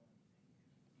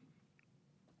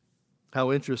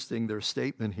 How interesting their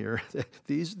statement here.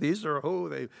 These are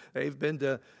who they've been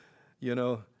to,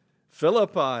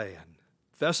 Philippi and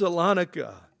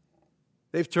Thessalonica.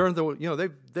 They've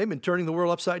been turning the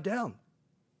world upside down.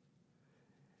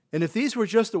 And if these were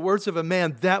just the words of a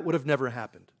man, that would have never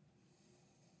happened.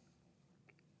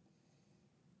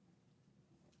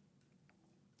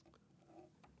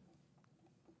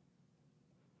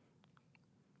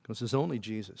 Because it's only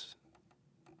Jesus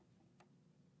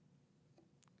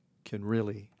can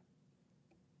really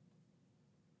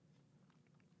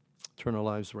turn our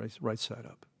lives right side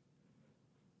up.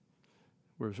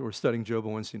 We're studying Job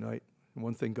on Wednesday night. And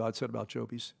one thing God said about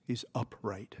Job, he's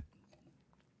upright.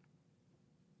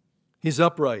 He's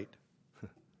upright.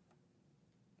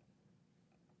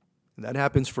 And that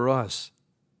happens for us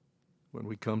when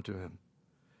we come to him.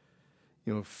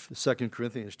 2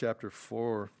 Corinthians chapter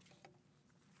 4,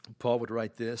 Paul would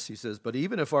write this. He says, "But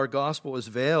even if our gospel is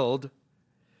veiled,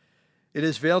 it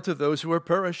is veiled to those who are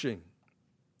perishing,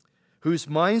 whose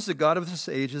minds the God of this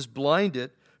age has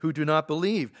blinded, who do not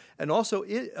believe." And also,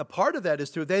 a part of that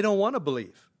is they don't want to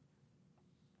believe.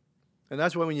 And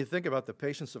that's why when you think about the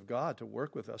patience of God to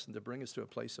work with us and to bring us to a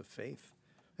place of faith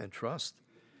and trust,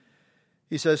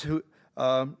 he says,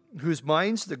 whose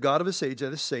minds the God of this age,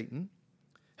 that is Satan,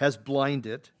 has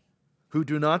blinded, who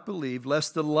do not believe,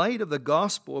 lest the light of the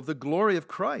gospel of the glory of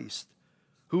Christ,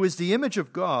 who is the image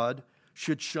of God,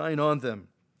 should shine on them.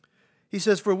 He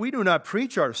says, "For we do not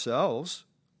preach ourselves,"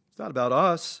 it's not about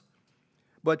us,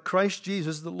 "but Christ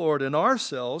Jesus the Lord, and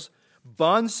ourselves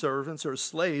bondservants or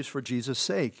slaves for Jesus'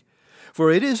 sake.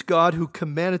 For it is God who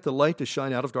commanded the light to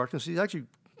shine out of darkness." He's actually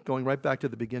going right back to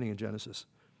the beginning in Genesis.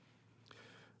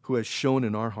 "Who has shone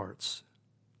in our hearts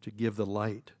to give the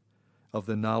light of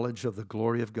the knowledge of the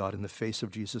glory of God in the face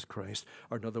of Jesus Christ."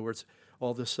 Or in other words,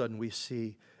 all of a sudden we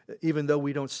see, even though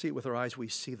we don't see it with our eyes, we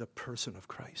see the person of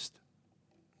Christ.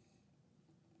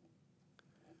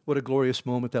 What a glorious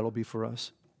moment that'll be for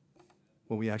us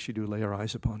when we actually do lay our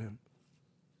eyes upon him.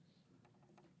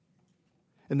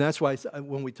 And that's why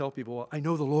when we tell people, "I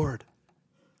know the Lord,"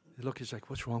 they look, it's like,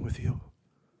 "What's wrong with you?"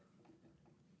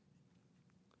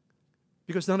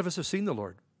 Because none of us have seen the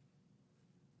Lord.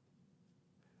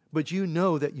 But you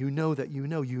know that you know that you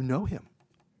know him.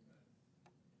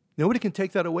 Nobody can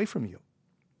take that away from you.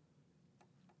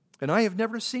 And I have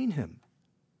never seen him,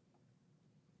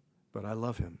 but I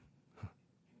love him.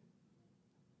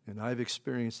 And I've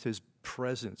experienced his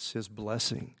presence, his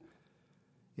blessing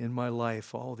in my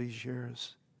life all these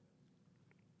years.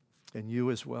 And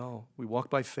you as well. We walk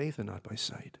by faith and not by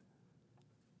sight.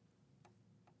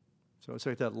 So it's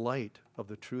like that light of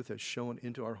the truth has shone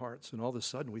into our hearts, and all of a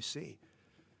sudden we see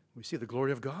the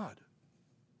glory of God.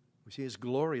 We see his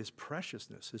glory, his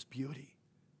preciousness, his beauty,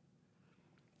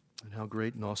 and how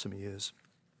great and awesome he is.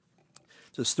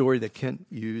 It's a story that Kent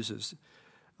uses.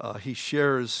 He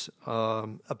shares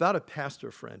about a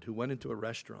pastor friend who went into a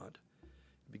restaurant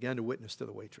and began to witness to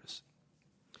the waitress.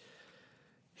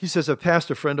 He says, "A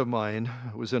pastor friend of mine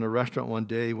was in a restaurant one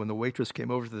day when the waitress came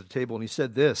over to the table, and he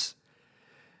said this: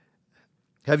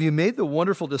 'Have you made the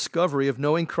wonderful discovery of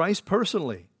knowing Christ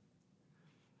personally?'"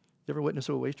 You ever witnessed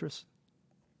to a waitress?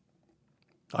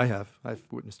 I have.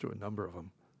 I've witnessed to a number of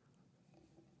them.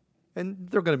 And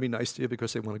they're going to be nice to you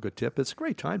because they want a good tip. It's a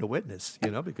great time to witness,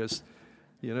 because,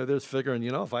 they're figuring,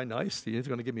 if I'm nice, he's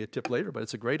going to give me a tip later, but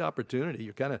it's a great opportunity.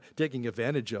 You're kind of taking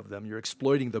advantage of them. You're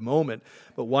exploiting the moment,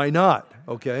 but why not,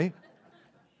 okay?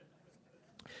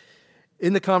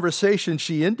 In the conversation,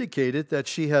 she indicated that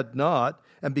she had not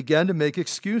and began to make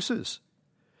excuses.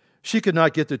 She could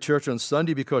not get to church on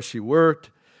Sunday because she worked.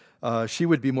 She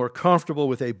would be more comfortable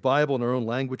with a Bible in her own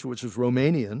language, which was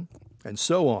Romanian, and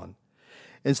so on.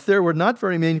 And there were not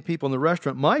very many people in the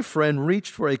restaurant. My friend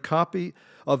reached for a copy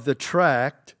of the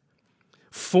tract,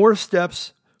 4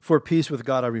 Steps for Peace with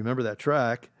God. I remember that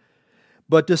tract,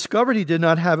 but discovered he did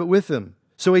not have it with him.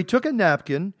 So he took a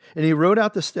napkin and he wrote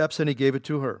out the steps and he gave it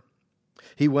to her.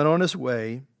 He went on his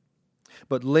way,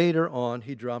 but later on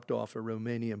he dropped off a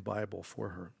Romanian Bible for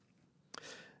her.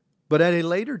 But at a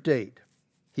later date,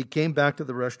 he came back to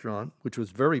the restaurant, which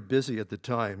was very busy at the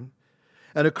time,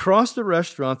 and across the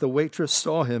restaurant, the waitress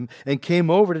saw him and came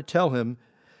over to tell him,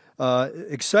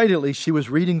 excitedly, she was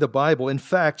reading the Bible. In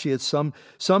fact, she had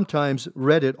sometimes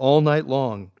read it all night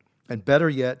long, and better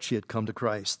yet, she had come to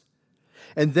Christ.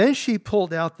 And then she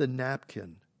pulled out the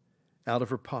napkin out of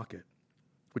her pocket,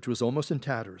 which was almost in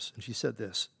tatters, and she said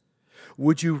this,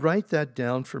 "Would you write that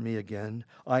down for me again?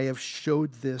 I have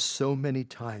showed this so many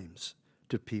times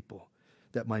to people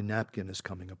that my napkin is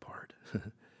coming apart."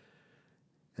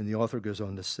 And the author goes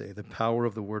on to say, the power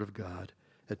of the Word of God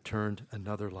had turned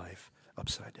another life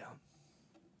upside down.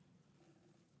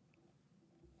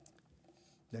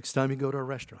 Next time you go to a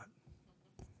restaurant,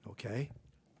 okay?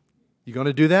 You going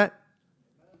to do that?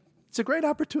 It's a great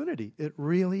opportunity. It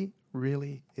really,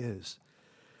 really is.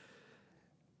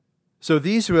 So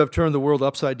these who have turned the world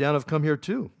upside down have come here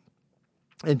too.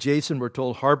 And Jason, we're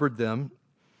told, harbored them.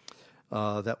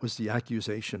 That was the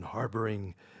accusation,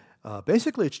 harboring.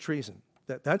 Basically, it's treason.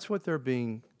 That's what they're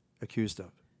being accused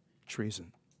of,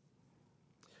 treason.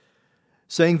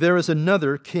 Saying there is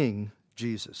another king,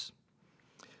 Jesus.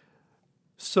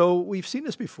 So we've seen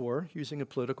this before, using a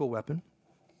political weapon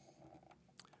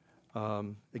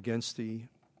against the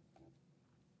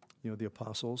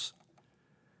apostles.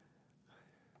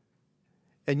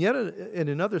 And yet, in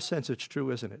another sense, it's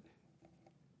true, isn't it?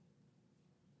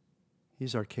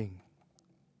 He's our king.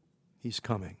 He's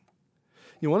coming.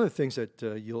 One of the things that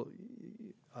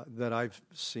that I've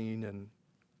seen, and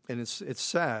it's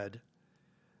sad,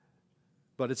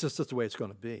 but it's just the way it's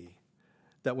going to be,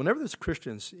 that whenever there's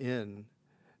Christians in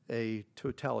a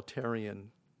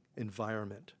totalitarian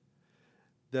environment,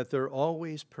 that they're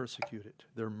always persecuted,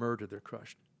 they're murdered, they're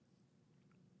crushed.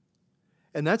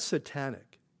 And that's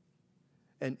satanic.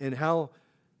 And how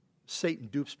Satan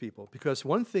dupes people. Because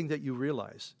one thing that you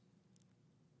realize,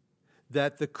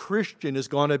 that the Christian is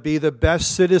going to be the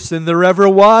best citizen there ever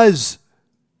was.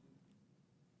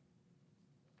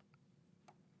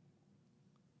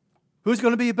 Who's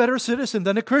going to be a better citizen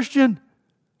than a Christian?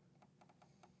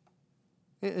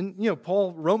 And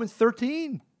Paul, Romans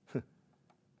 13,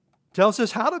 tells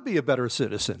us how to be a better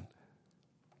citizen.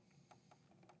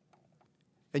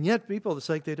 And yet people, it's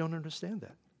like they don't understand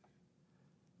that.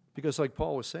 Because like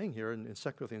Paul was saying here in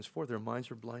 2 Corinthians 4, their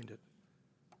minds are blinded.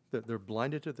 They're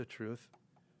blinded to the truth.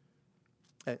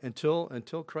 Until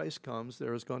Christ comes,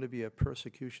 there is going to be a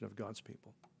persecution of God's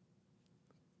people.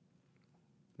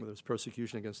 Whether it's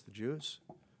persecution against the Jews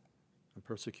and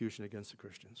persecution against the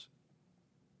Christians.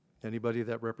 Anybody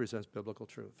that represents biblical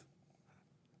truth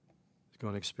is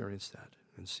going to experience that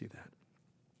and see that.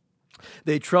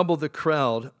 They troubled the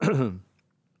crowd and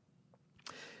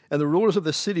the rulers of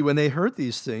the city when they heard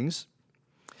these things.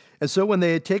 And so when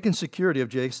they had taken security of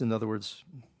Jason, in other words,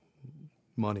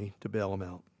 money to bail him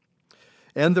out,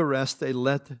 and the rest, they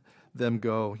let them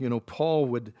go. Paul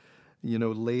would,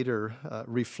 later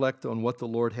reflect on what the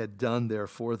Lord had done there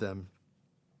for them.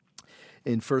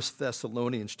 In 1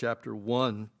 Thessalonians chapter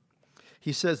 1,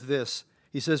 he says this.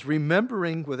 He says,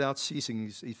 remembering without ceasing,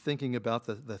 he's thinking about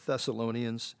the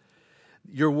Thessalonians,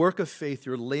 your work of faith,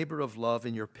 your labor of love,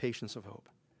 and your patience of hope.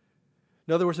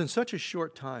 In other words, in such a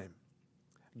short time,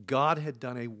 God had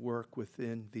done a work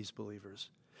within these believers.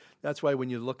 That's why when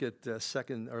you look at 1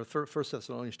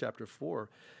 Thessalonians chapter 4,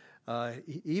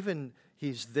 even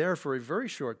he's there for a very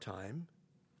short time,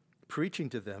 preaching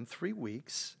to them 3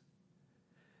 weeks,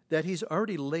 that he's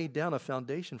already laid down a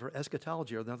foundation for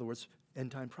eschatology, or in other words,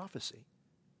 end-time prophecy.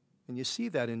 And you see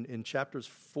that in chapters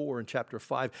 4 and chapter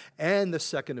 5, and the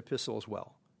second epistle as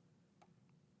well.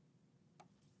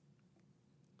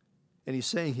 And he's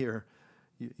saying here,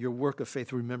 your work of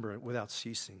faith, remember it without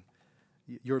ceasing.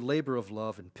 Your labor of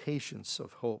love and patience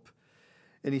of hope.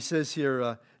 And he says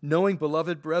here, knowing,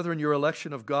 beloved brethren, your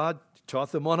election of God,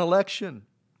 taught them on election.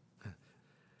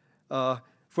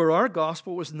 For our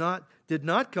gospel did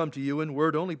not come to you in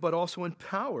word only, but also in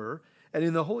power and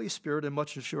in the Holy Spirit and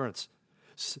much assurance.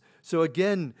 So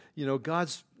again,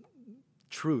 God's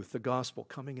truth, the gospel,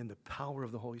 coming in the power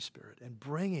of the Holy Spirit and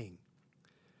bringing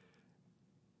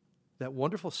that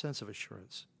wonderful sense of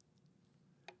assurance.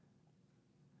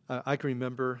 I can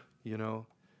remember,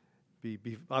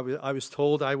 I was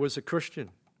told I was a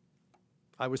Christian.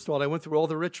 I was told I went through all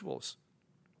the rituals.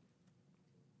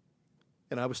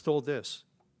 And I was told this,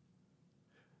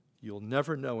 You'll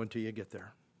never know until you get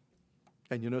there.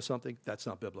 And you know something? That's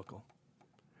not biblical.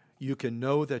 You can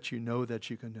know that you know that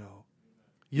you can know.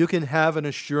 You can have an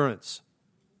assurance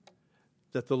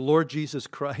that the Lord Jesus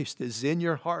Christ is in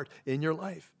your heart, in your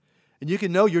life. And you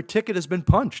can know your ticket has been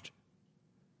punched.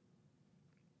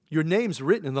 Your name's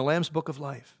written in the Lamb's Book of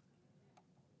Life.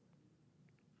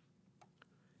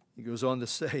 He goes on to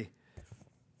say,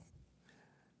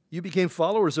 you became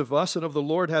followers of us and of the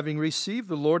Lord, having received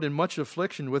the Lord in much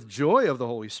affliction with joy of the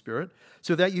Holy Spirit,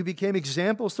 so that you became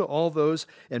examples to all those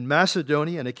in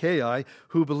Macedonia and Achaia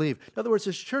who believe. In other words,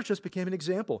 this church just became an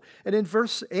example. And in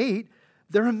verse 8,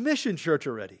 they're a mission church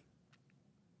already.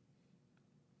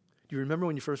 Do you remember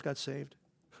when you first got saved?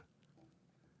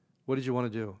 What did you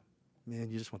want to do? Man,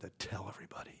 you just want to tell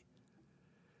everybody.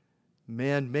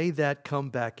 Man, may that come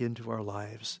back into our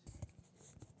lives.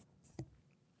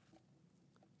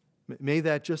 May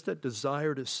that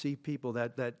desire to see people,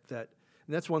 and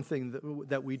that's one thing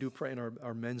that we do pray in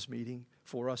our men's meeting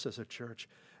for us as a church,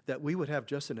 that we would have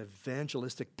just an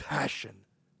evangelistic passion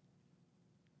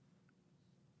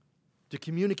to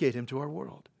communicate him to our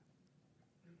world.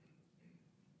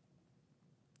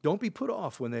 Don't be put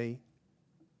off when they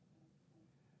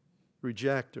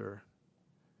reject or...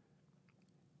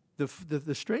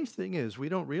 The strange thing is, we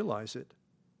don't realize it,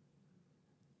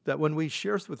 that when we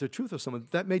share with the truth of someone,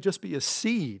 that may just be a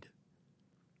seed.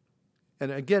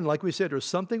 And again, like we said, there's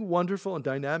something wonderful and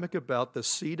dynamic about the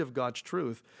seed of God's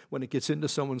truth when it gets into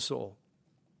someone's soul.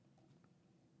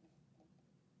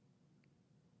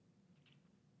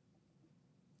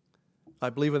 I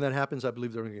believe when that happens, I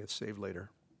believe they're going to get saved later.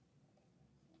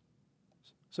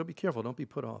 So be careful. Don't be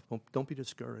put off. Don't be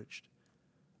discouraged.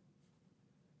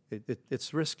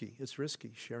 It's risky. It's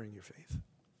risky sharing your faith.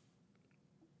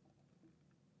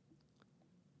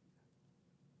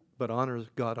 But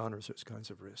God honors those kinds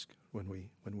of risk when we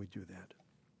do that.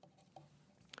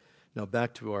 Now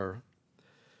back to our,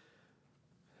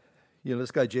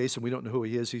 this guy Jason, we don't know who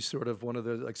he is. He's sort of one of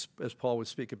the, like, as Paul would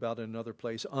speak about in another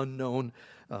place, unknown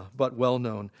but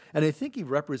well-known. And I think he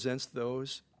represents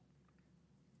those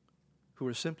who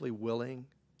are simply willing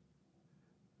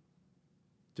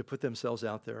to put themselves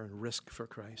out there and risk for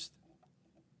Christ.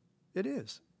 It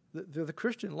is. The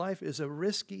Christian life is a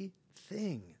risky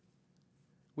thing.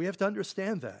 We have to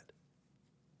understand that.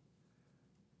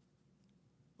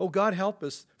 Oh, God, help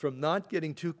us from not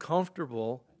getting too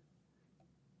comfortable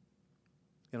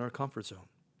in our comfort zone.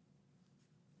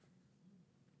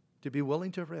 To be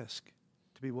willing to risk,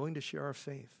 to be willing to share our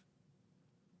faith.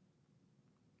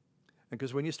 And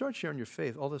because when you start sharing your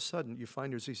faith, all of a sudden you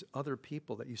find there's these other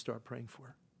people that you start praying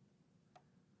for.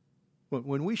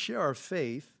 When we share our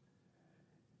faith,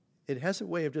 it has a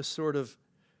way of just sort of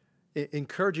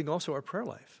encouraging also our prayer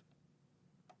life.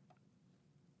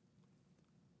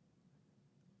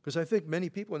 Because I think many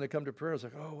people, when they come to prayer, it's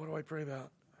like, oh, what do I pray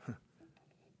about?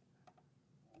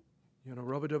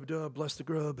 Rub-a-dub-dub, bless the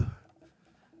grub.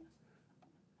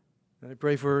 And I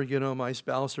pray for, my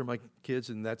spouse or my kids,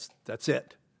 and that's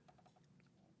it.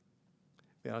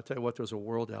 Yeah, I'll tell you what, there's a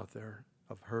world out there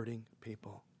of hurting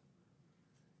people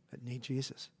that need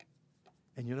Jesus.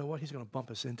 And you know what? He's going to bump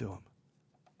us into them.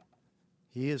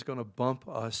 He is going to bump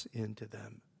us into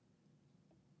them.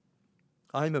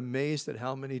 I'm amazed at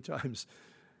how many times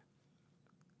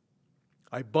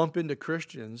I bump into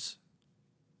Christians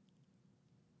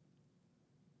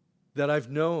that I've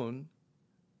known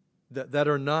that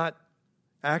are not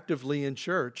actively in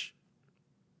church.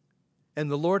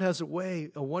 And the Lord has a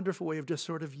wonderful way of just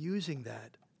sort of using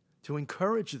that to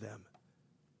encourage them.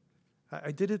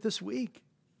 I did it this week.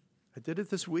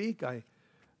 I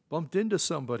bumped into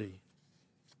somebody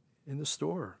in the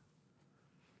store.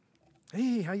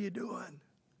 Hey, how you doing?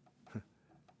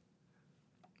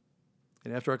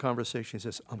 And after our conversation, he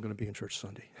says, I'm going to be in church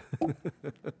Sunday.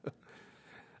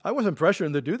 I wasn't pressuring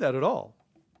him to do that at all.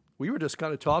 We were just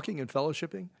kind of talking and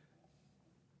fellowshipping.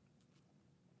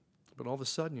 But all of a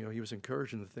sudden, he was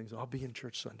encouraging the things. I'll be in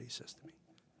church Sunday, he says to me.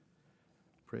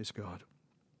 Praise God.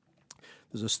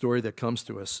 There's a story that comes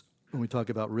to us when we talk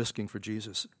about risking for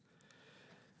Jesus.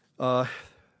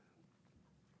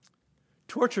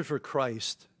 Tortured for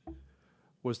Christ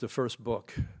was the first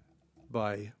book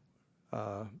by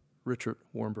Richard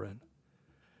Warmbrand.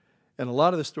 And a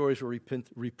lot of the stories were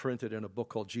reprinted in a book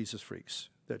called Jesus Freaks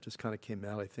that just kind of came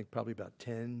out, I think, probably about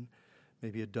 10,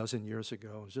 maybe a dozen years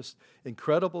ago. It was just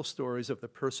incredible stories of the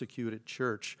persecuted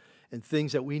church and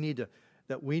things that we need to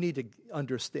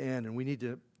understand, and we need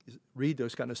to read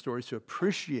those kind of stories to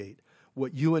appreciate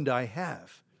what you and I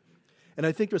have. And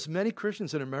I think there's many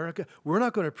Christians in America, we're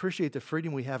not going to appreciate the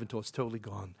freedom we have until it's totally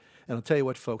gone. And I'll tell you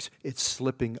what, folks, it's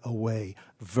slipping away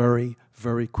very,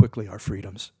 very quickly, our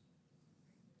freedoms.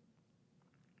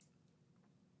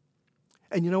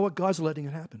 And you know what? God's letting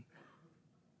it happen.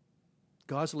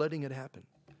 God's letting it happen.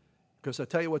 Because I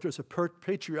tell you what, there's a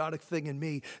patriotic thing in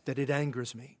me that it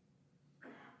angers me.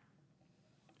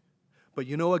 But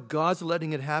you know what? God's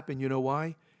letting it happen. You know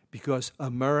why? Because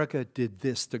America did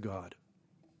this to God.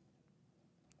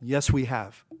 Yes, we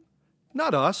have.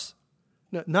 Not us,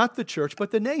 not the church, but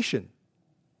the nation.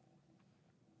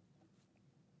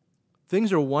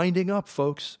 Things are winding up,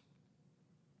 folks.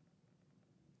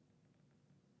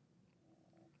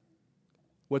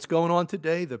 What's going on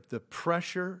today, the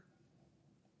pressure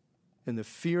and the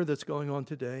fear that's going on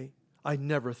today, I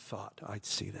never thought I'd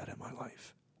see that in my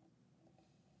life.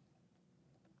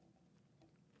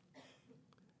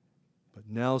 But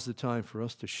now's the time for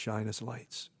us to shine as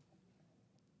lights.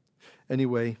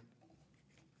 Anyway,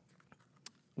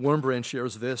 Wormbrand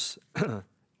shares this,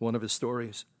 one of his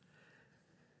stories.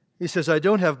 He says, I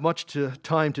don't have much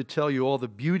time to tell you all the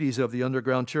beauties of the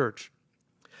underground church.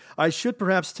 I should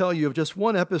perhaps tell you of just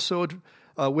one episode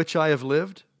which I have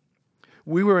lived.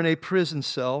 We were in a prison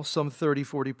cell, some 30,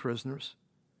 40 prisoners.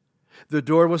 The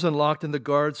door was unlocked and the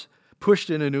guards pushed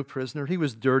in a new prisoner. He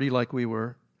was dirty like we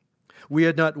were. We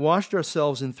had not washed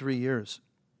ourselves in 3 years.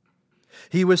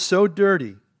 He was so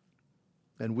dirty,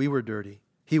 and we were dirty.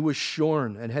 He was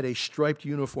shorn and had a striped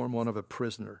uniform on of a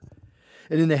prisoner.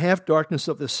 And in the half-darkness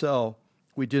of the cell,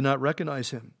 we did not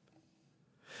recognize him.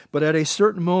 But at a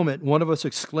certain moment, one of us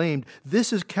exclaimed,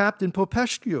 "This is Captain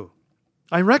Popescu.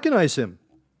 I recognize him."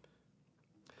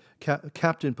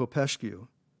 Captain Popescu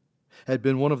had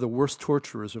been one of the worst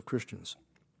torturers of Christians.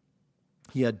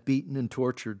 He had beaten and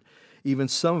tortured even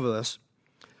some of us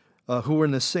who were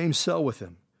in the same cell with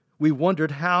him. We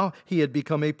wondered how he had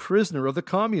become a prisoner of the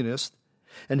communists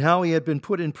and how he had been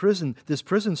put in prison, this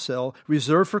prison cell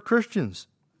reserved for Christians.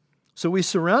 So we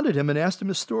surrounded him and asked him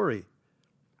his story.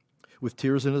 With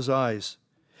tears in his eyes,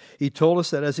 he told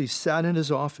us that as he sat in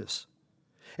his office,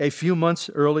 a few months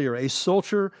earlier, a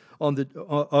soldier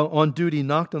on duty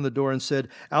knocked on the door and said,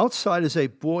 "Outside is a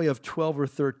boy of 12 or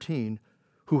 13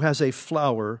 who has a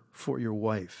flower for your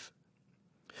wife."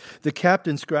 The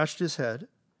captain scratched his head.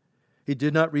 He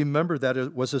did not remember that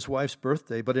it was his wife's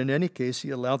birthday, but in any case, he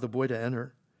allowed the boy to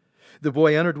enter. The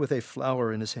boy entered with a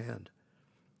flower in his hand,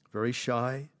 very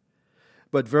shy,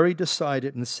 but very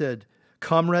decided, and said,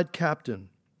 "Comrade Captain,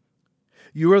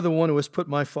 you are the one who has put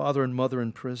my father and mother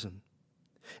in prison,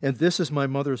 and this is my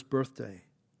mother's birthday.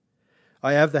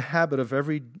 I have the habit of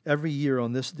every year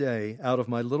on this day, out of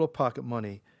my little pocket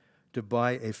money, to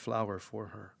buy a flower for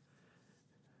her.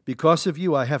 Because of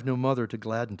you, I have no mother to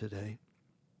gladden today.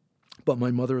 But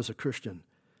my mother is a Christian.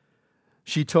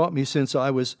 She taught me since I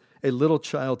was a little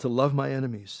child to love my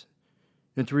enemies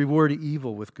and to reward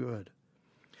evil with good.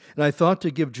 And I thought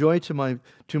to give joy to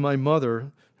my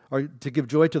mother, or to give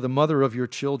joy to the mother of your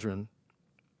children.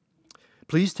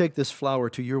 Please take this flower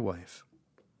to your wife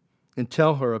and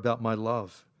tell her about my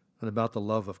love and about the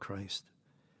love of Christ."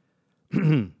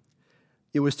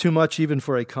 It was too much even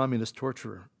for a communist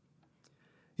torturer.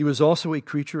 He was also a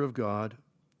creature of God.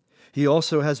 He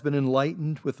also has been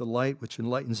enlightened with the light which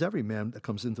enlightens every man that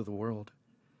comes into the world.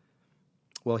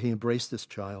 Well, he embraced this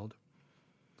child.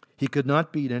 He could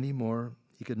not beat anymore.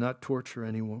 He could not torture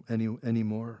anymore.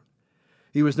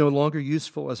 He was no longer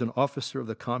useful as an officer of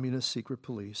the communist secret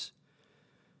police.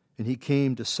 And he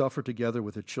came to suffer together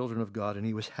with the children of God, and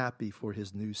he was happy for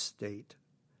his new state.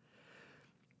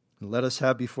 And let us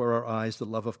have before our eyes the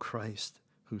love of Christ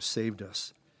who saved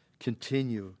us.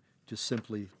 Continue to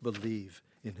simply believe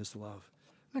in his love.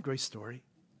 Isn't that a great story?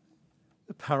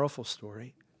 A powerful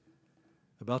story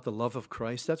about the love of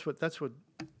Christ. That's what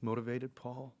motivated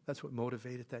Paul. That's what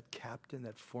motivated that captain,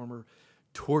 that former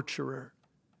torturer.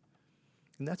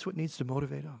 And that's what needs to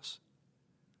motivate us,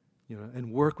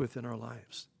 and work within our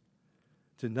lives.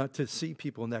 To not to see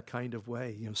people in that kind of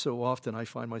way. So often I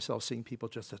find myself seeing people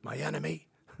just as my enemy,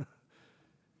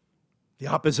 the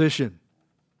opposition,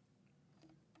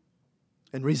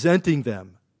 and resenting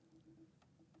them.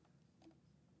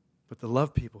 But to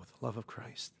love people with the love of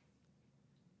Christ.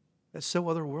 That's so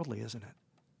otherworldly, isn't it?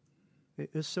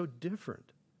 It is so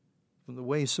different from the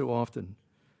way so often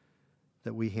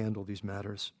that we handle these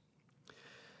matters.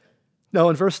 Now,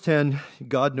 in verse 10,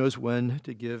 God knows when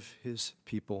to give his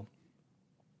people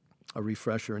a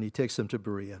refresher, and he takes them to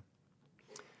Berea.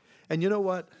 And you know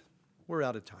what? We're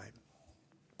out of time.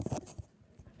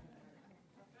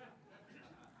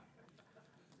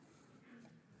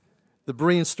 The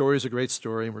Berean story is a great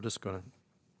story, and we're just going to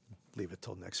leave it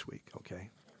till next week, okay?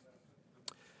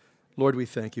 Lord, we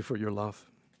thank you for your love.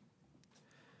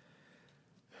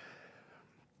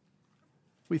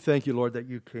 We thank you, Lord, that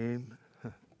you came.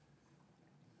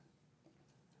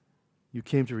 You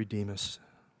came to redeem us.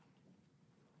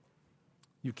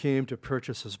 You came to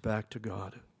purchase us back to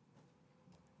God.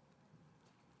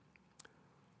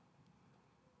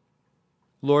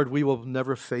 Lord, we will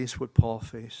never face what Paul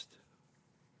faced.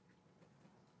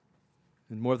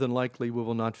 And more than likely, we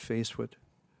will not face what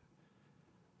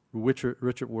Richard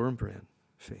Wurmbrand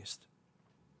faced.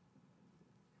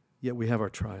 Yet we have our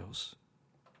trials.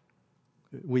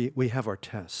 We have our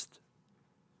test.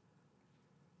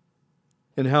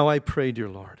 And how I pray, dear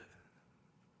Lord,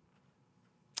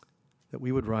 that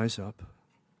we would rise up,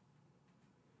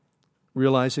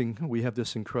 realizing we have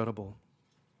this incredible,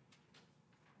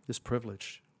 this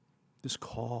privilege, this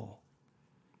call,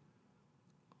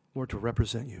 Lord, to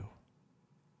represent you,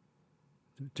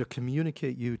 to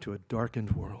communicate you to a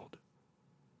darkened world.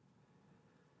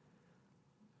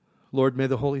 Lord, may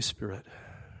the Holy Spirit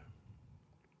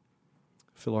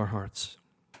fill our hearts,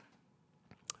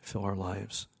 fill our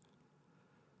lives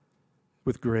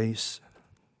with grace,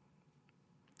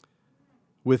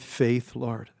 with faith,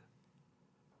 Lord,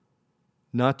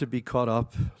 not to be caught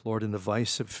up, Lord, in the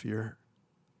vice of fear.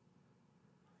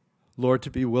 Lord,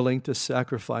 to be willing to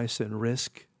sacrifice and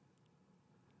risk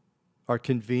our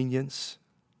convenience,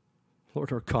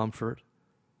 Lord, our comfort.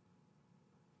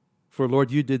 For, Lord,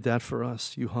 you did that for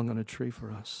us. You hung on a tree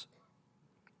for us.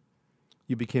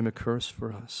 You became a curse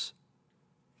for us,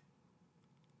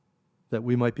 that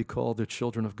we might be called the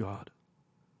children of God.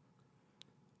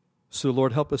 So,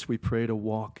 Lord, help us, we pray, to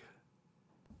walk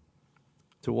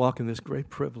in this great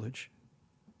privilege,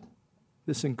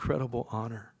 this incredible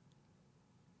honor.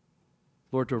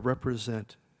 Lord, to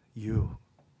represent you,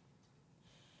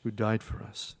 who died for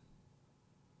us,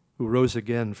 who rose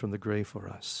again from the grave for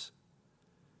us.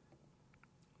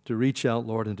 To reach out,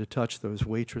 Lord, and to touch those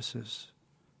waitresses,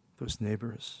 those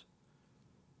neighbors,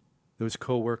 those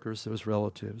co-workers, those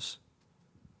relatives,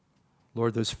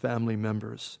 Lord, those family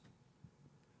members,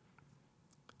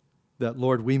 that,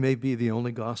 Lord, we may be the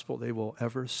only gospel they will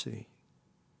ever see.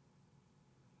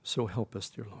 So help us,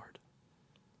 dear Lord,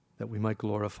 that we might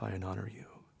glorify and honor you.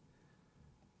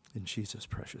 In Jesus'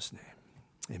 precious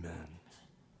name, amen.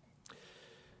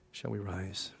 Shall we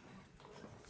rise?